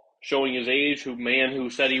Paul showing his age. Who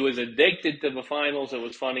said he was addicted to the finals. It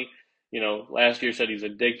was funny. Last year said he's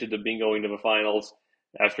addicted to going to the finals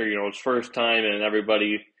after his first time, and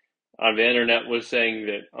everybody on the internet was saying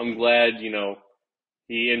that I'm glad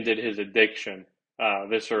he ended his addiction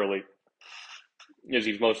this early, as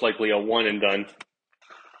he's most likely a one and done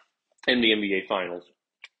in the NBA Finals.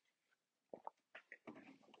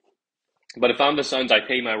 But if I'm the Suns, I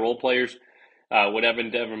pay my role players. Whatever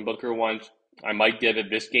Devin Booker wants, I might give it.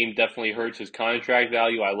 This game definitely hurts his contract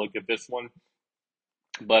value. I look at this one.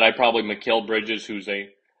 But I probably pay Mikal Bridges, who's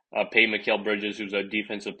a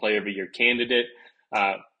Defensive Player of the Year candidate.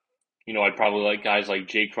 I'd probably let guys like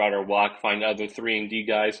Jay Crowder walk, find other 3-and-D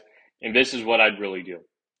guys. And this is what I'd really do.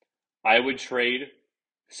 I would trade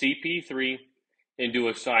CP3 and do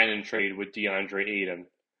a sign and trade with DeAndre Ayton.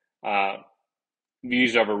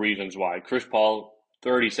 These are the reasons why. Chris Paul,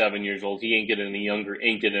 37 years old. He ain't getting any younger,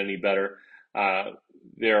 ain't getting any better.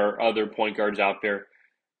 There are other point guards out there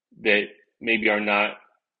that maybe are not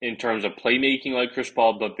in terms of playmaking like Chris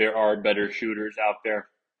Paul, but there are better shooters out there.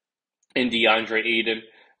 And DeAndre Ayton,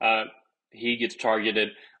 he gets targeted.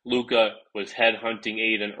 Luka was headhunting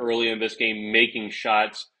Ayton early in this game, making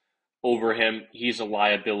shots over him. He's a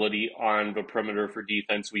liability on the perimeter for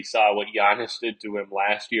defense. We saw what Giannis did to him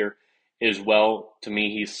last year as well. To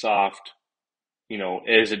me, he's soft,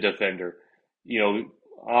 as a defender.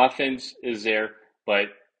 Offense is there, but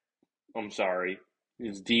I'm sorry.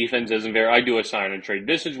 His defense isn't there. I do a sign and trade.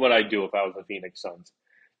 This is what I'd do if I was the Phoenix Suns.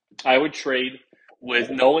 I would trade with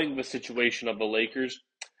knowing the situation of the Lakers.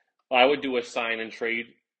 I would do a sign and trade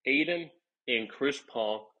Ayton and Chris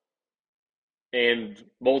Paul and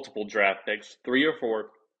multiple draft picks, 3 or 4,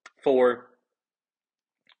 for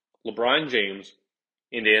LeBron James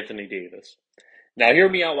and Anthony Davis. Now, hear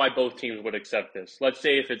me out why both teams would accept this. Let's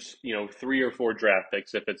say if it's 3 or 4 draft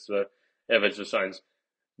picks, if it's the Suns.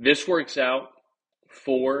 This works out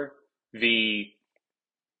for the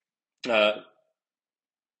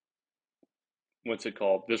what's it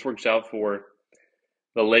called? This works out for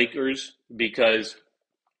the Lakers because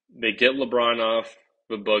they get LeBron off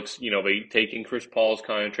the books. They take in Chris Paul's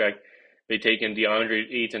contract. They take in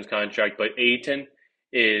DeAndre Ayton's contract. But Ayton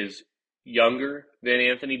is younger than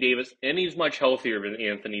Anthony Davis, and he's much healthier than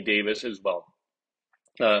Anthony Davis as well.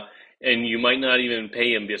 And you might not even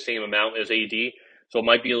pay him the same amount as AD, so it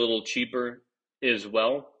might be a little cheaper as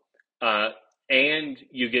well. And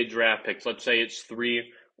you get draft picks. Let's say it's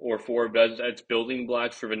 3 or 4. That's building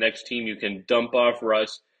blocks for the next team. You can dump off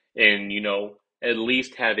Russ and, at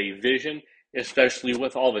least have a vision, especially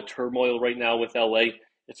with all the turmoil right now with LA.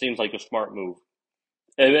 It seems like a smart move.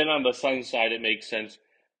 And then on the Suns side, it makes sense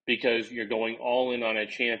because you're going all in on a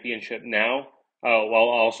championship now, while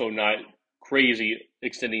also not crazy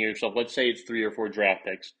extending yourself. Let's say it's 3 or 4 draft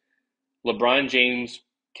picks. LeBron James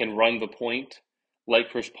can run the point like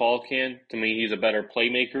Chris Paul can. To me, he's a better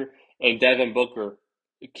playmaker. And Devin Booker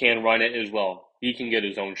can run it as well. He can get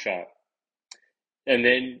his own shot. And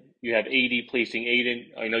then you have AD placing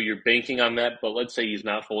Ayton. I know you're banking on that, but let's say he's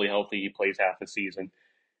not fully healthy. He plays half a season.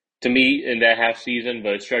 To me, in that half season,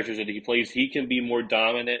 the stretches that he plays, he can be more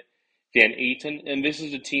dominant than Ayton. And this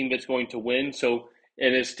is a team that's going to win, and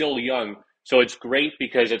it's still young. So it's great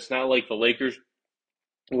because it's not like the Lakers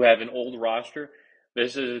who have an old roster.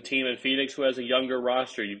 This is a team in Phoenix who has a younger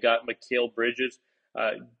roster. You've got Mikal Bridges,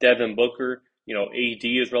 Devin Booker. AD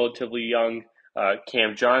is relatively young.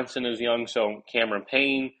 Cam Johnson is young, so Cameron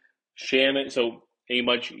Payne, Shaman. So a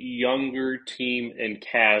much younger team and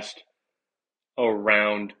cast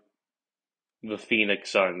around the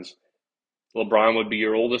Phoenix Suns. LeBron would be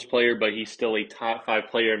your oldest player, but he's still a top 5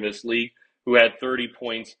 player in this league who had 30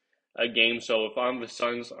 points a game. So if I'm the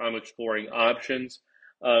Suns, I'm exploring options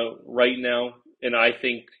right now. And I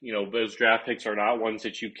think, those draft picks are not ones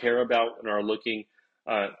that you care about and are looking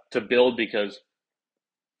to build because,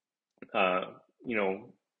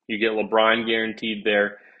 you get LeBron guaranteed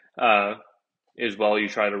there as well. You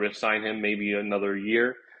try to sign him maybe another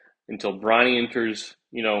year until Bronny enters,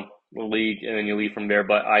 the league, and then you leave from there.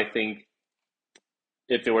 But I think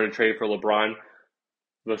if they were to trade for LeBron,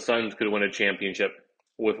 the Suns could win a championship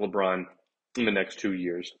with LeBron in the next 2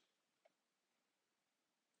 years.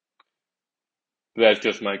 That's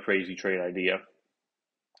just my crazy trade idea.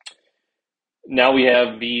 Now we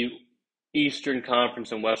have the Eastern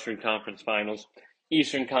Conference and Western Conference Finals.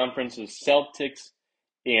 Eastern Conference is Celtics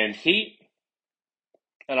and Heat,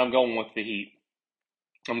 and I'm going with the Heat.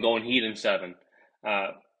 I'm going Heat in 7.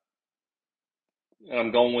 And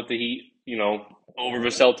I'm going with the Heat, over the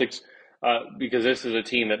Celtics because this is a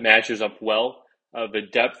team that matches up well. The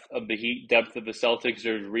depth of the Heat, depth of the Celtics,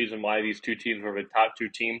 there's a reason why these two teams are the top 2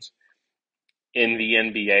 teams in the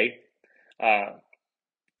NBA. Uh,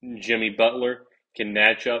 Jimmy Butler can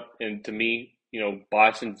match up, and to me,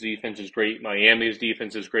 Boston's defense is great. Miami's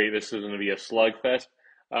defense is great. This is going to be a slugfest.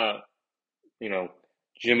 Uh, you know,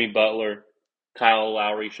 Jimmy Butler, Kyle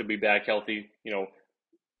Lowry should be back healthy.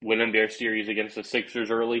 Winning their series against the Sixers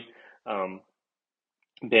early. Um,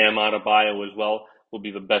 Bam Adebayo as well will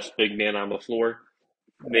be the best big man on the floor.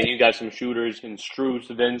 Then you got some shooters in Strus,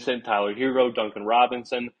 Vincent, Tyler Hero, Duncan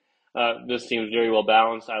Robinson. This team is very well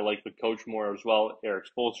balanced. I like the coach more as well, Eric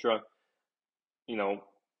Spoelstra. You know,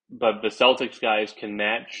 but the Celtics guys can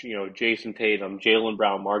match. Jason Tatum, Jaylen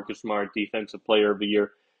Brown, Marcus Smart, Defensive Player of the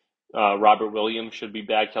Year. Robert Williams should be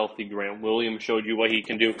back healthy. Grant Williams showed you what he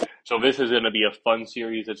can do. So this is going to be a fun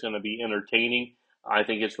series. It's going to be entertaining. I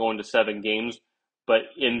think it's going to 7 games. But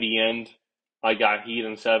in the end, I got Heat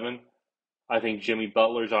in 7. I think Jimmy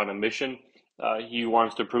Butler's on a mission. He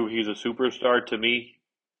wants to prove he's a superstar. To me,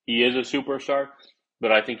 he is a superstar.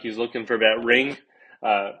 But I think he's looking for that ring.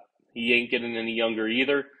 He ain't getting any younger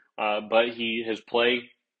either. But his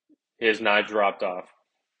play has not dropped off.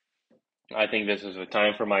 I think this is a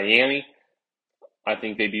time for Miami. I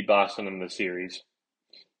think they beat Boston in the series.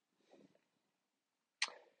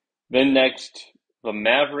 Then next, the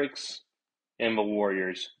Mavericks and the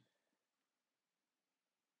Warriors.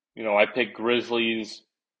 I picked Grizzlies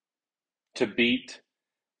to beat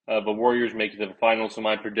the Warriors, make it to the finals. So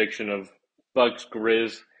my prediction of Bucks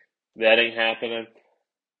Grizz, that ain't happening.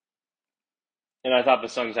 And I thought the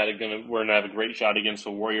Suns were gonna have a great shot against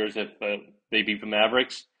the Warriors if they beat the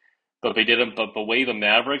Mavericks, but they didn't. But the way the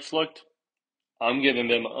Mavericks looked, I'm giving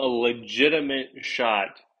them a legitimate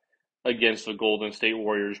shot against the Golden State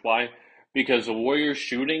Warriors. Why? Because the Warriors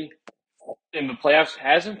shooting in the playoffs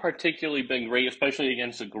hasn't particularly been great, especially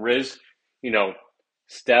against the Grizz.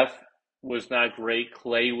 Steph was not great.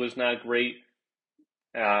 Clay was not great.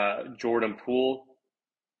 Jordan Poole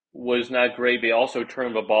was not great. They also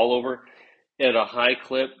turned the ball over at a high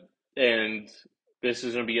clip, and this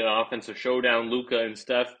is going to be an offensive showdown, Luka and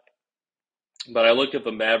Steph. But I looked at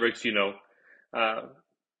the Mavericks,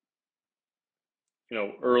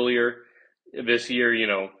 earlier this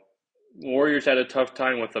year, Warriors had a tough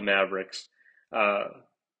time with the Mavericks.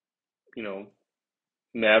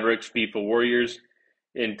 Mavericks beat the Warriors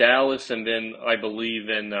in Dallas, and then I believe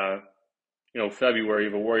in February,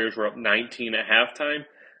 the Warriors were up 19 at halftime.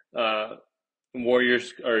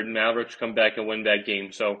 Mavericks come back and win that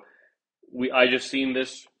game. So I just seen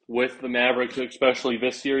this with the Mavericks, especially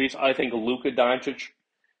this series. I think Luka Doncic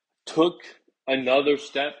took another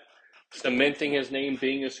step, cementing his name,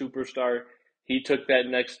 being a superstar. He took that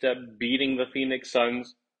next step, beating the Phoenix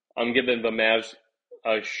Suns. I'm giving the Mavs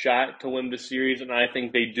a shot to win the series, and I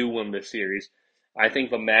think they do win the series. I think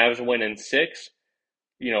the Mavs win in 6.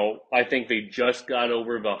 I think they just got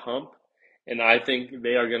over the hump, and I think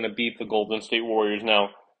they are going to beat the Golden State Warriors. Now,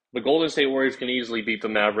 the Golden State Warriors can easily beat the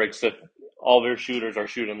Mavericks if all their shooters are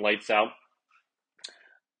shooting lights out.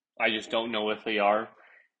 I just don't know if they are,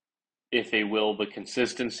 if they will, the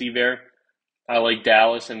consistency there. I like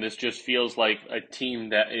Dallas, and this just feels like a team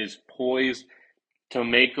that is poised to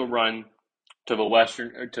make a run to the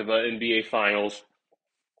NBA Finals.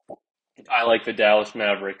 I like the Dallas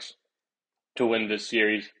Mavericks to win this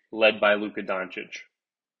series, led by Luka Doncic.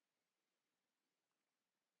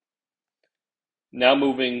 Now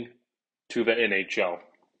moving to the NHL.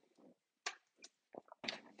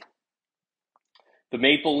 The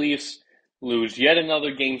Maple Leafs lose yet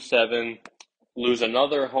another Game 7, lose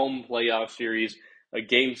another home playoff series, a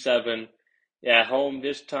Game 7 at home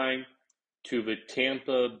this time to the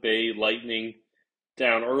Tampa Bay Lightning,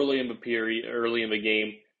 down early in the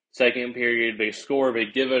game. Second period, they score, they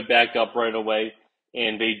give it back up right away,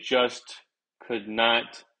 and they just could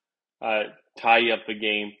not tie up the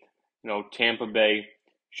game. Tampa Bay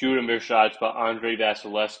shooting their shots, but Andrei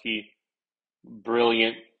Vasilevskiy,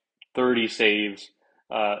 brilliant, 30 saves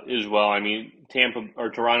as well. I mean,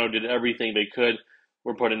 Toronto did everything they could.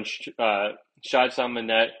 Were putting shots on the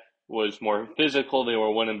net, was more physical. They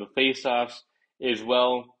were winning the faceoffs as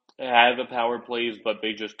well. Had the power plays, but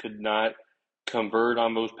they just could not convert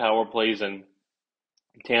on those power plays. And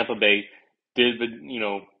Tampa Bay did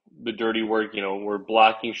the dirty work. Were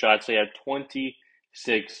blocking shots. They had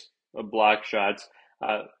 26 block shots.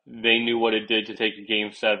 They knew what it did to take a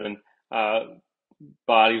Game 7.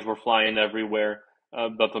 Bodies were flying everywhere.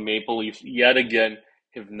 But the Maple Leafs, yet again,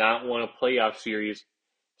 have not won a playoff series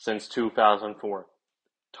since 2004.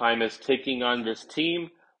 Time is ticking on this team,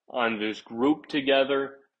 on this group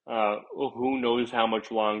together. Who knows how much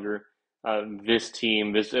longer this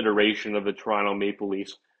team, this iteration of the Toronto Maple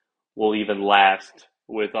Leafs will even last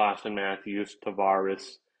with Austin Matthews,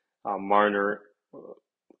 Tavares, Marner,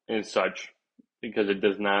 and such, because it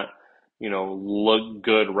does not, look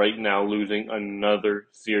good right now, losing another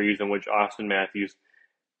series in which Austin Matthews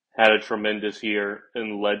had a tremendous year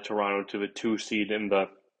and led Toronto to the 2 seed in the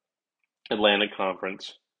Atlantic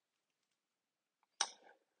Conference.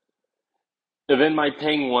 And then my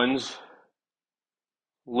Penguins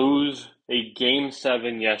lose a Game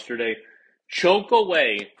 7 yesterday, choke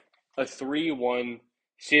away a 3-1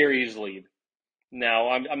 series lead. Now,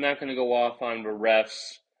 I'm not going to go off on the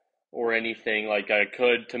refs or anything like I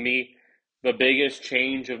could. To me, the biggest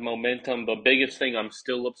change of momentum, the biggest thing I'm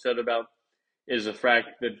still upset about is the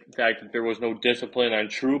fact that there was no discipline on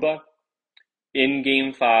Trouba in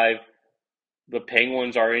Game 5. The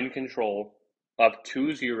Penguins are in control, up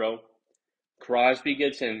 2-0. Crosby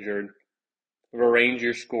gets injured. The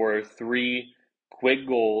Rangers score 3 quick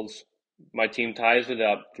goals. My team ties it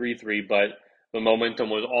up 3-3, but the momentum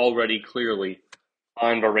was already clearly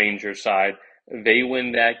on the Rangers side. They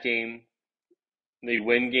win that game. They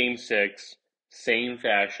win Game 6, same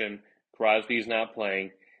fashion. Crosby's not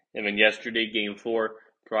playing. And then yesterday, Game 4,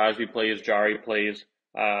 Crosby plays, Jarry plays.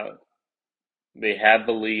 They have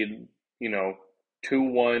the lead,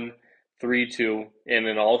 2-1, 3-2, and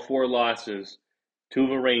in all 4 losses to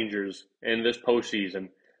the Rangers in this postseason,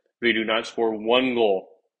 they do not score 1 goal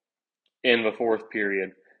in the 4th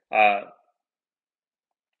period.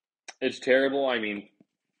 It's terrible. I mean,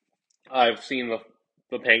 I've seen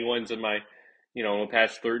the Penguins in my, the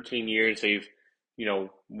past 13 years. They've,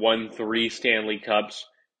 won 3 Stanley Cups,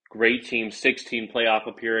 great team, 16 playoff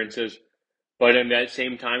appearances. But in that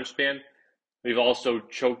same time span, we've also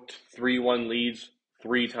choked 3-1 leads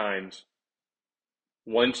 3 times.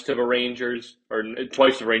 Once to the Rangers, or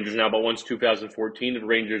twice to the Rangers now, but once 2014 to the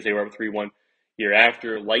Rangers, they were up 3-1. Year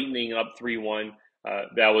after, Lightning up 3-1.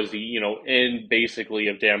 That was the, end basically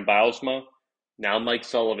of Dan Bylsma. Now Mike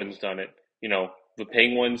Sullivan's done it. The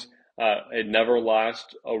Penguins had never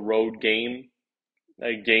lost a road game,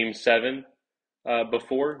 Game 7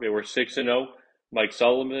 before. They were 6-0. Mike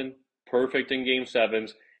Sullivan, perfect in Game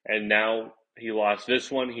 7s, and now he lost this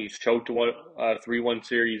one. He's choked a 3-1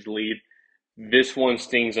 series lead. This one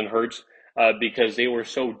stings and hurts because they were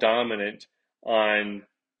so dominant on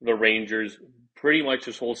the Rangers pretty much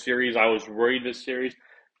this whole series. I was worried this series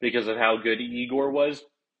because of how good Igor was,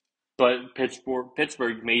 but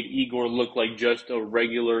Pittsburgh made Igor look like just a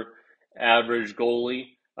regular average goalie.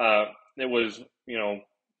 It was,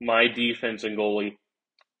 my defense and goalie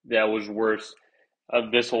that was worse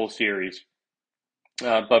of this whole series.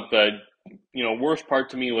 But the, worst part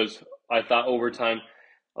to me was I thought overtime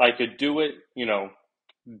I could do it,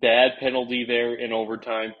 bad penalty there in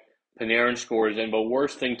overtime. Panarin scores in, but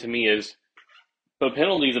worst thing to me is the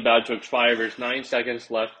penalty is about to expire. There's 9 seconds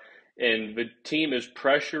left, and the team is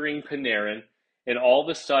pressuring Panarin, and all of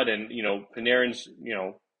a sudden, Panarin's,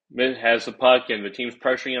 has the puck, and the team's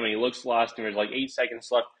pressuring him, and he looks lost, and there's like 8 seconds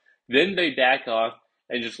left. Then they back off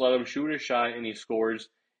and just let him shoot a shot, and he scores.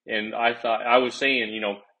 And I was saying,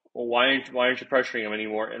 well, why aren't you pressuring him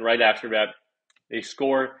anymore? And right after that, they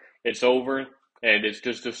score. It's over, and it's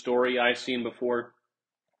just a story I've seen before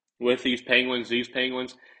with these Penguins. These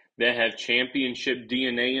Penguins that have championship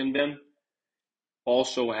DNA in them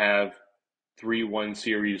also have 3-1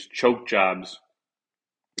 series choke jobs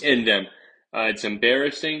in them. It's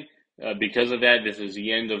embarrassing because of that. This is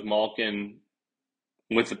the end of Malkin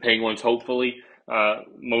with the Penguins, hopefully.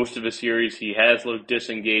 Most of the series, he has looked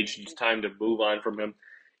disengaged. It's time to move on from him.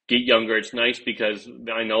 Get younger. It's nice because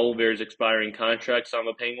I know there's expiring contracts on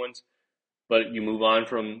the Penguins, but you move on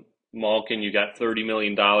from Malkin. You got $30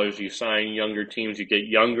 million. You sign younger teams. You get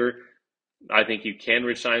younger. I think you can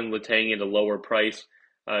resign Letang at a lower price.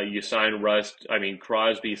 You sign Rust. I mean,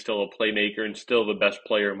 Crosby's still a playmaker and still the best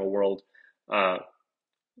player in the world.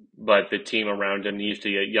 But the team around him needs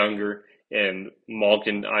to get younger. And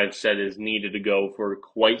Malkin, I've said, is needed to go for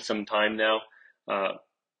quite some time now.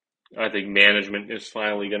 I think management is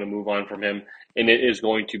finally going to move on from him, and it is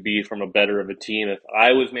going to be from a better of a team. If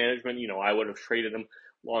I was management, I would have traded him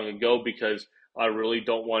long ago because I really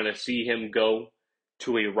don't want to see him go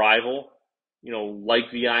to a rival,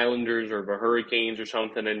 like the Islanders or the Hurricanes or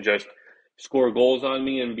something, and just score goals on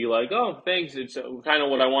me and be like, oh, thanks. It's kind of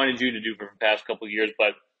what I wanted you to do for the past couple of years,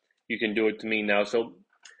 but you can do it to me now. So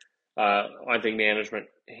I think management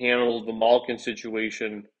handled the Malkin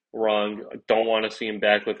situation wrong. I don't want to see him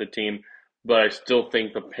back with the team, but I still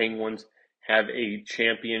think the Penguins have a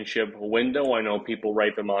championship window. I know people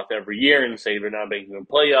write them off every year and say they're not making the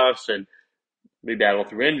playoffs, and they battle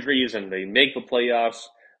through injuries and they make the playoffs.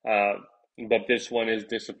 But this one is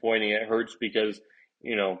disappointing. It hurts because,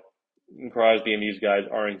 Crosby and these guys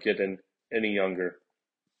aren't getting any younger.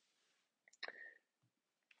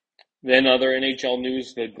 Then other NHL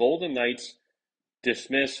news, the Golden Knights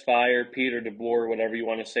dismiss, fire Peter DeBoer, whatever you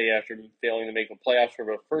want to say, after failing to make the playoffs for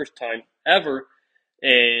the first time ever.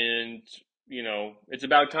 And, it's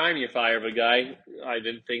about time you fire the guy. I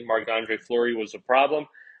didn't think Marc-Andre Fleury was a problem.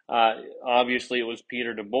 Obviously, it was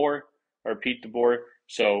Peter DeBoer, or Pete DeBoer.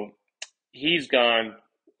 So he's gone,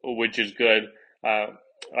 which is good.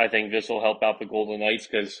 I think this will help out the Golden Knights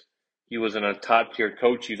because he wasn't a top-tier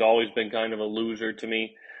coach. He's always been kind of a loser to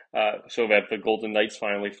me. So that the Golden Knights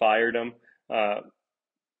finally fired him,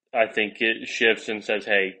 I think it shifts and says,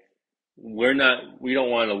 hey, we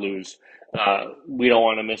don't want to lose. We don't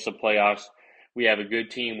want to miss the playoffs. We have a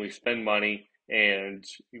good team. We spend money, and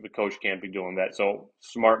the coach can't be doing that. So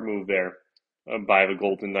smart move there by the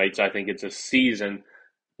Golden Knights. I think it's a season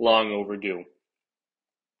long overdue.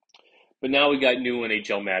 But now we got new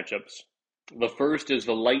NHL matchups. The first is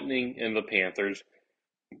the Lightning and the Panthers.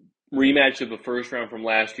 Rematch of the first round from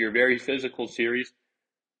last year. Very physical series.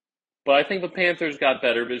 But I think the Panthers got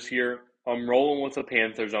better this year. I'm rolling with the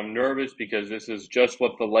Panthers. I'm nervous because this is just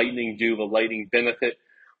what the Lightning do. The Lightning benefit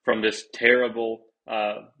from this terrible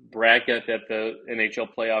bracket that the NHL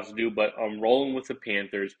playoffs do, but I'm rolling with the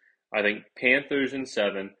Panthers. I think Panthers in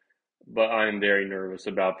 7, but I'm very nervous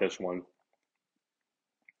about this one.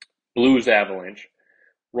 Blues Avalanche.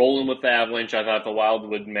 Rolling with the Avalanche. I thought the Wild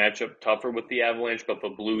would match up tougher with the Avalanche, but the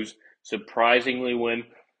Blues surprisingly win.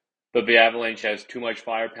 But the Avalanche has too much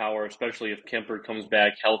firepower, especially if Kuemper comes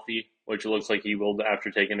back healthy, which it looks like he will after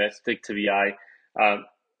taking that stick to the eye.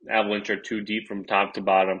 Avalanche are too deep from top to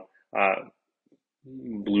bottom.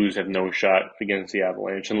 Blues have no shot against the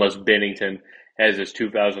Avalanche unless Binnington has his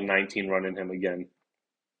 2019 run in him again.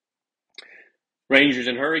 Rangers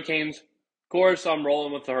and Hurricanes. Of course, I'm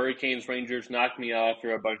rolling with the Hurricanes. Rangers knocked me off.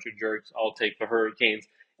 They're a bunch of jerks. I'll take the Hurricanes.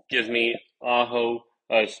 Gives me Aho,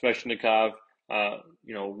 Svechnikov.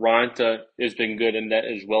 Ranta has been good in that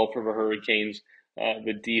as well for the Hurricanes.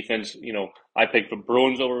 The defense, I picked the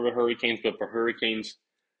Bruins over the Hurricanes, but the Hurricanes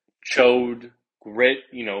showed grit,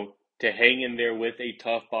 to hang in there with a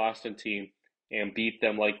tough Boston team and beat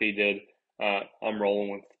them like they did. I'm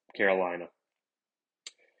rolling with Carolina.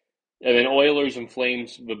 And then Oilers and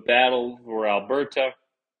Flames, the battle for Alberta.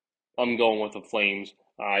 I'm going with the Flames.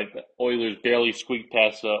 Oilers barely squeaked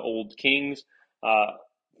past the old Kings.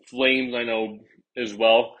 Flames, I know as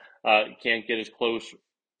well, can't get as close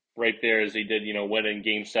right there as they did, winning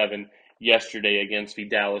Game 7 yesterday against the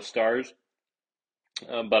Dallas Stars.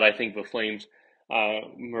 But I think the Flames are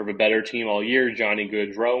the better team all year. Johnny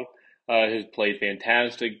Gaudreau has played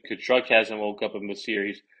fantastic. Tkachuk hasn't woke up in the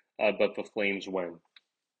series, but the Flames win.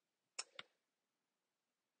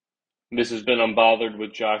 This has been Unbothered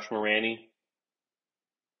with Josh Morani.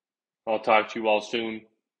 I'll talk to you all soon.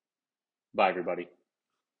 Bye, everybody.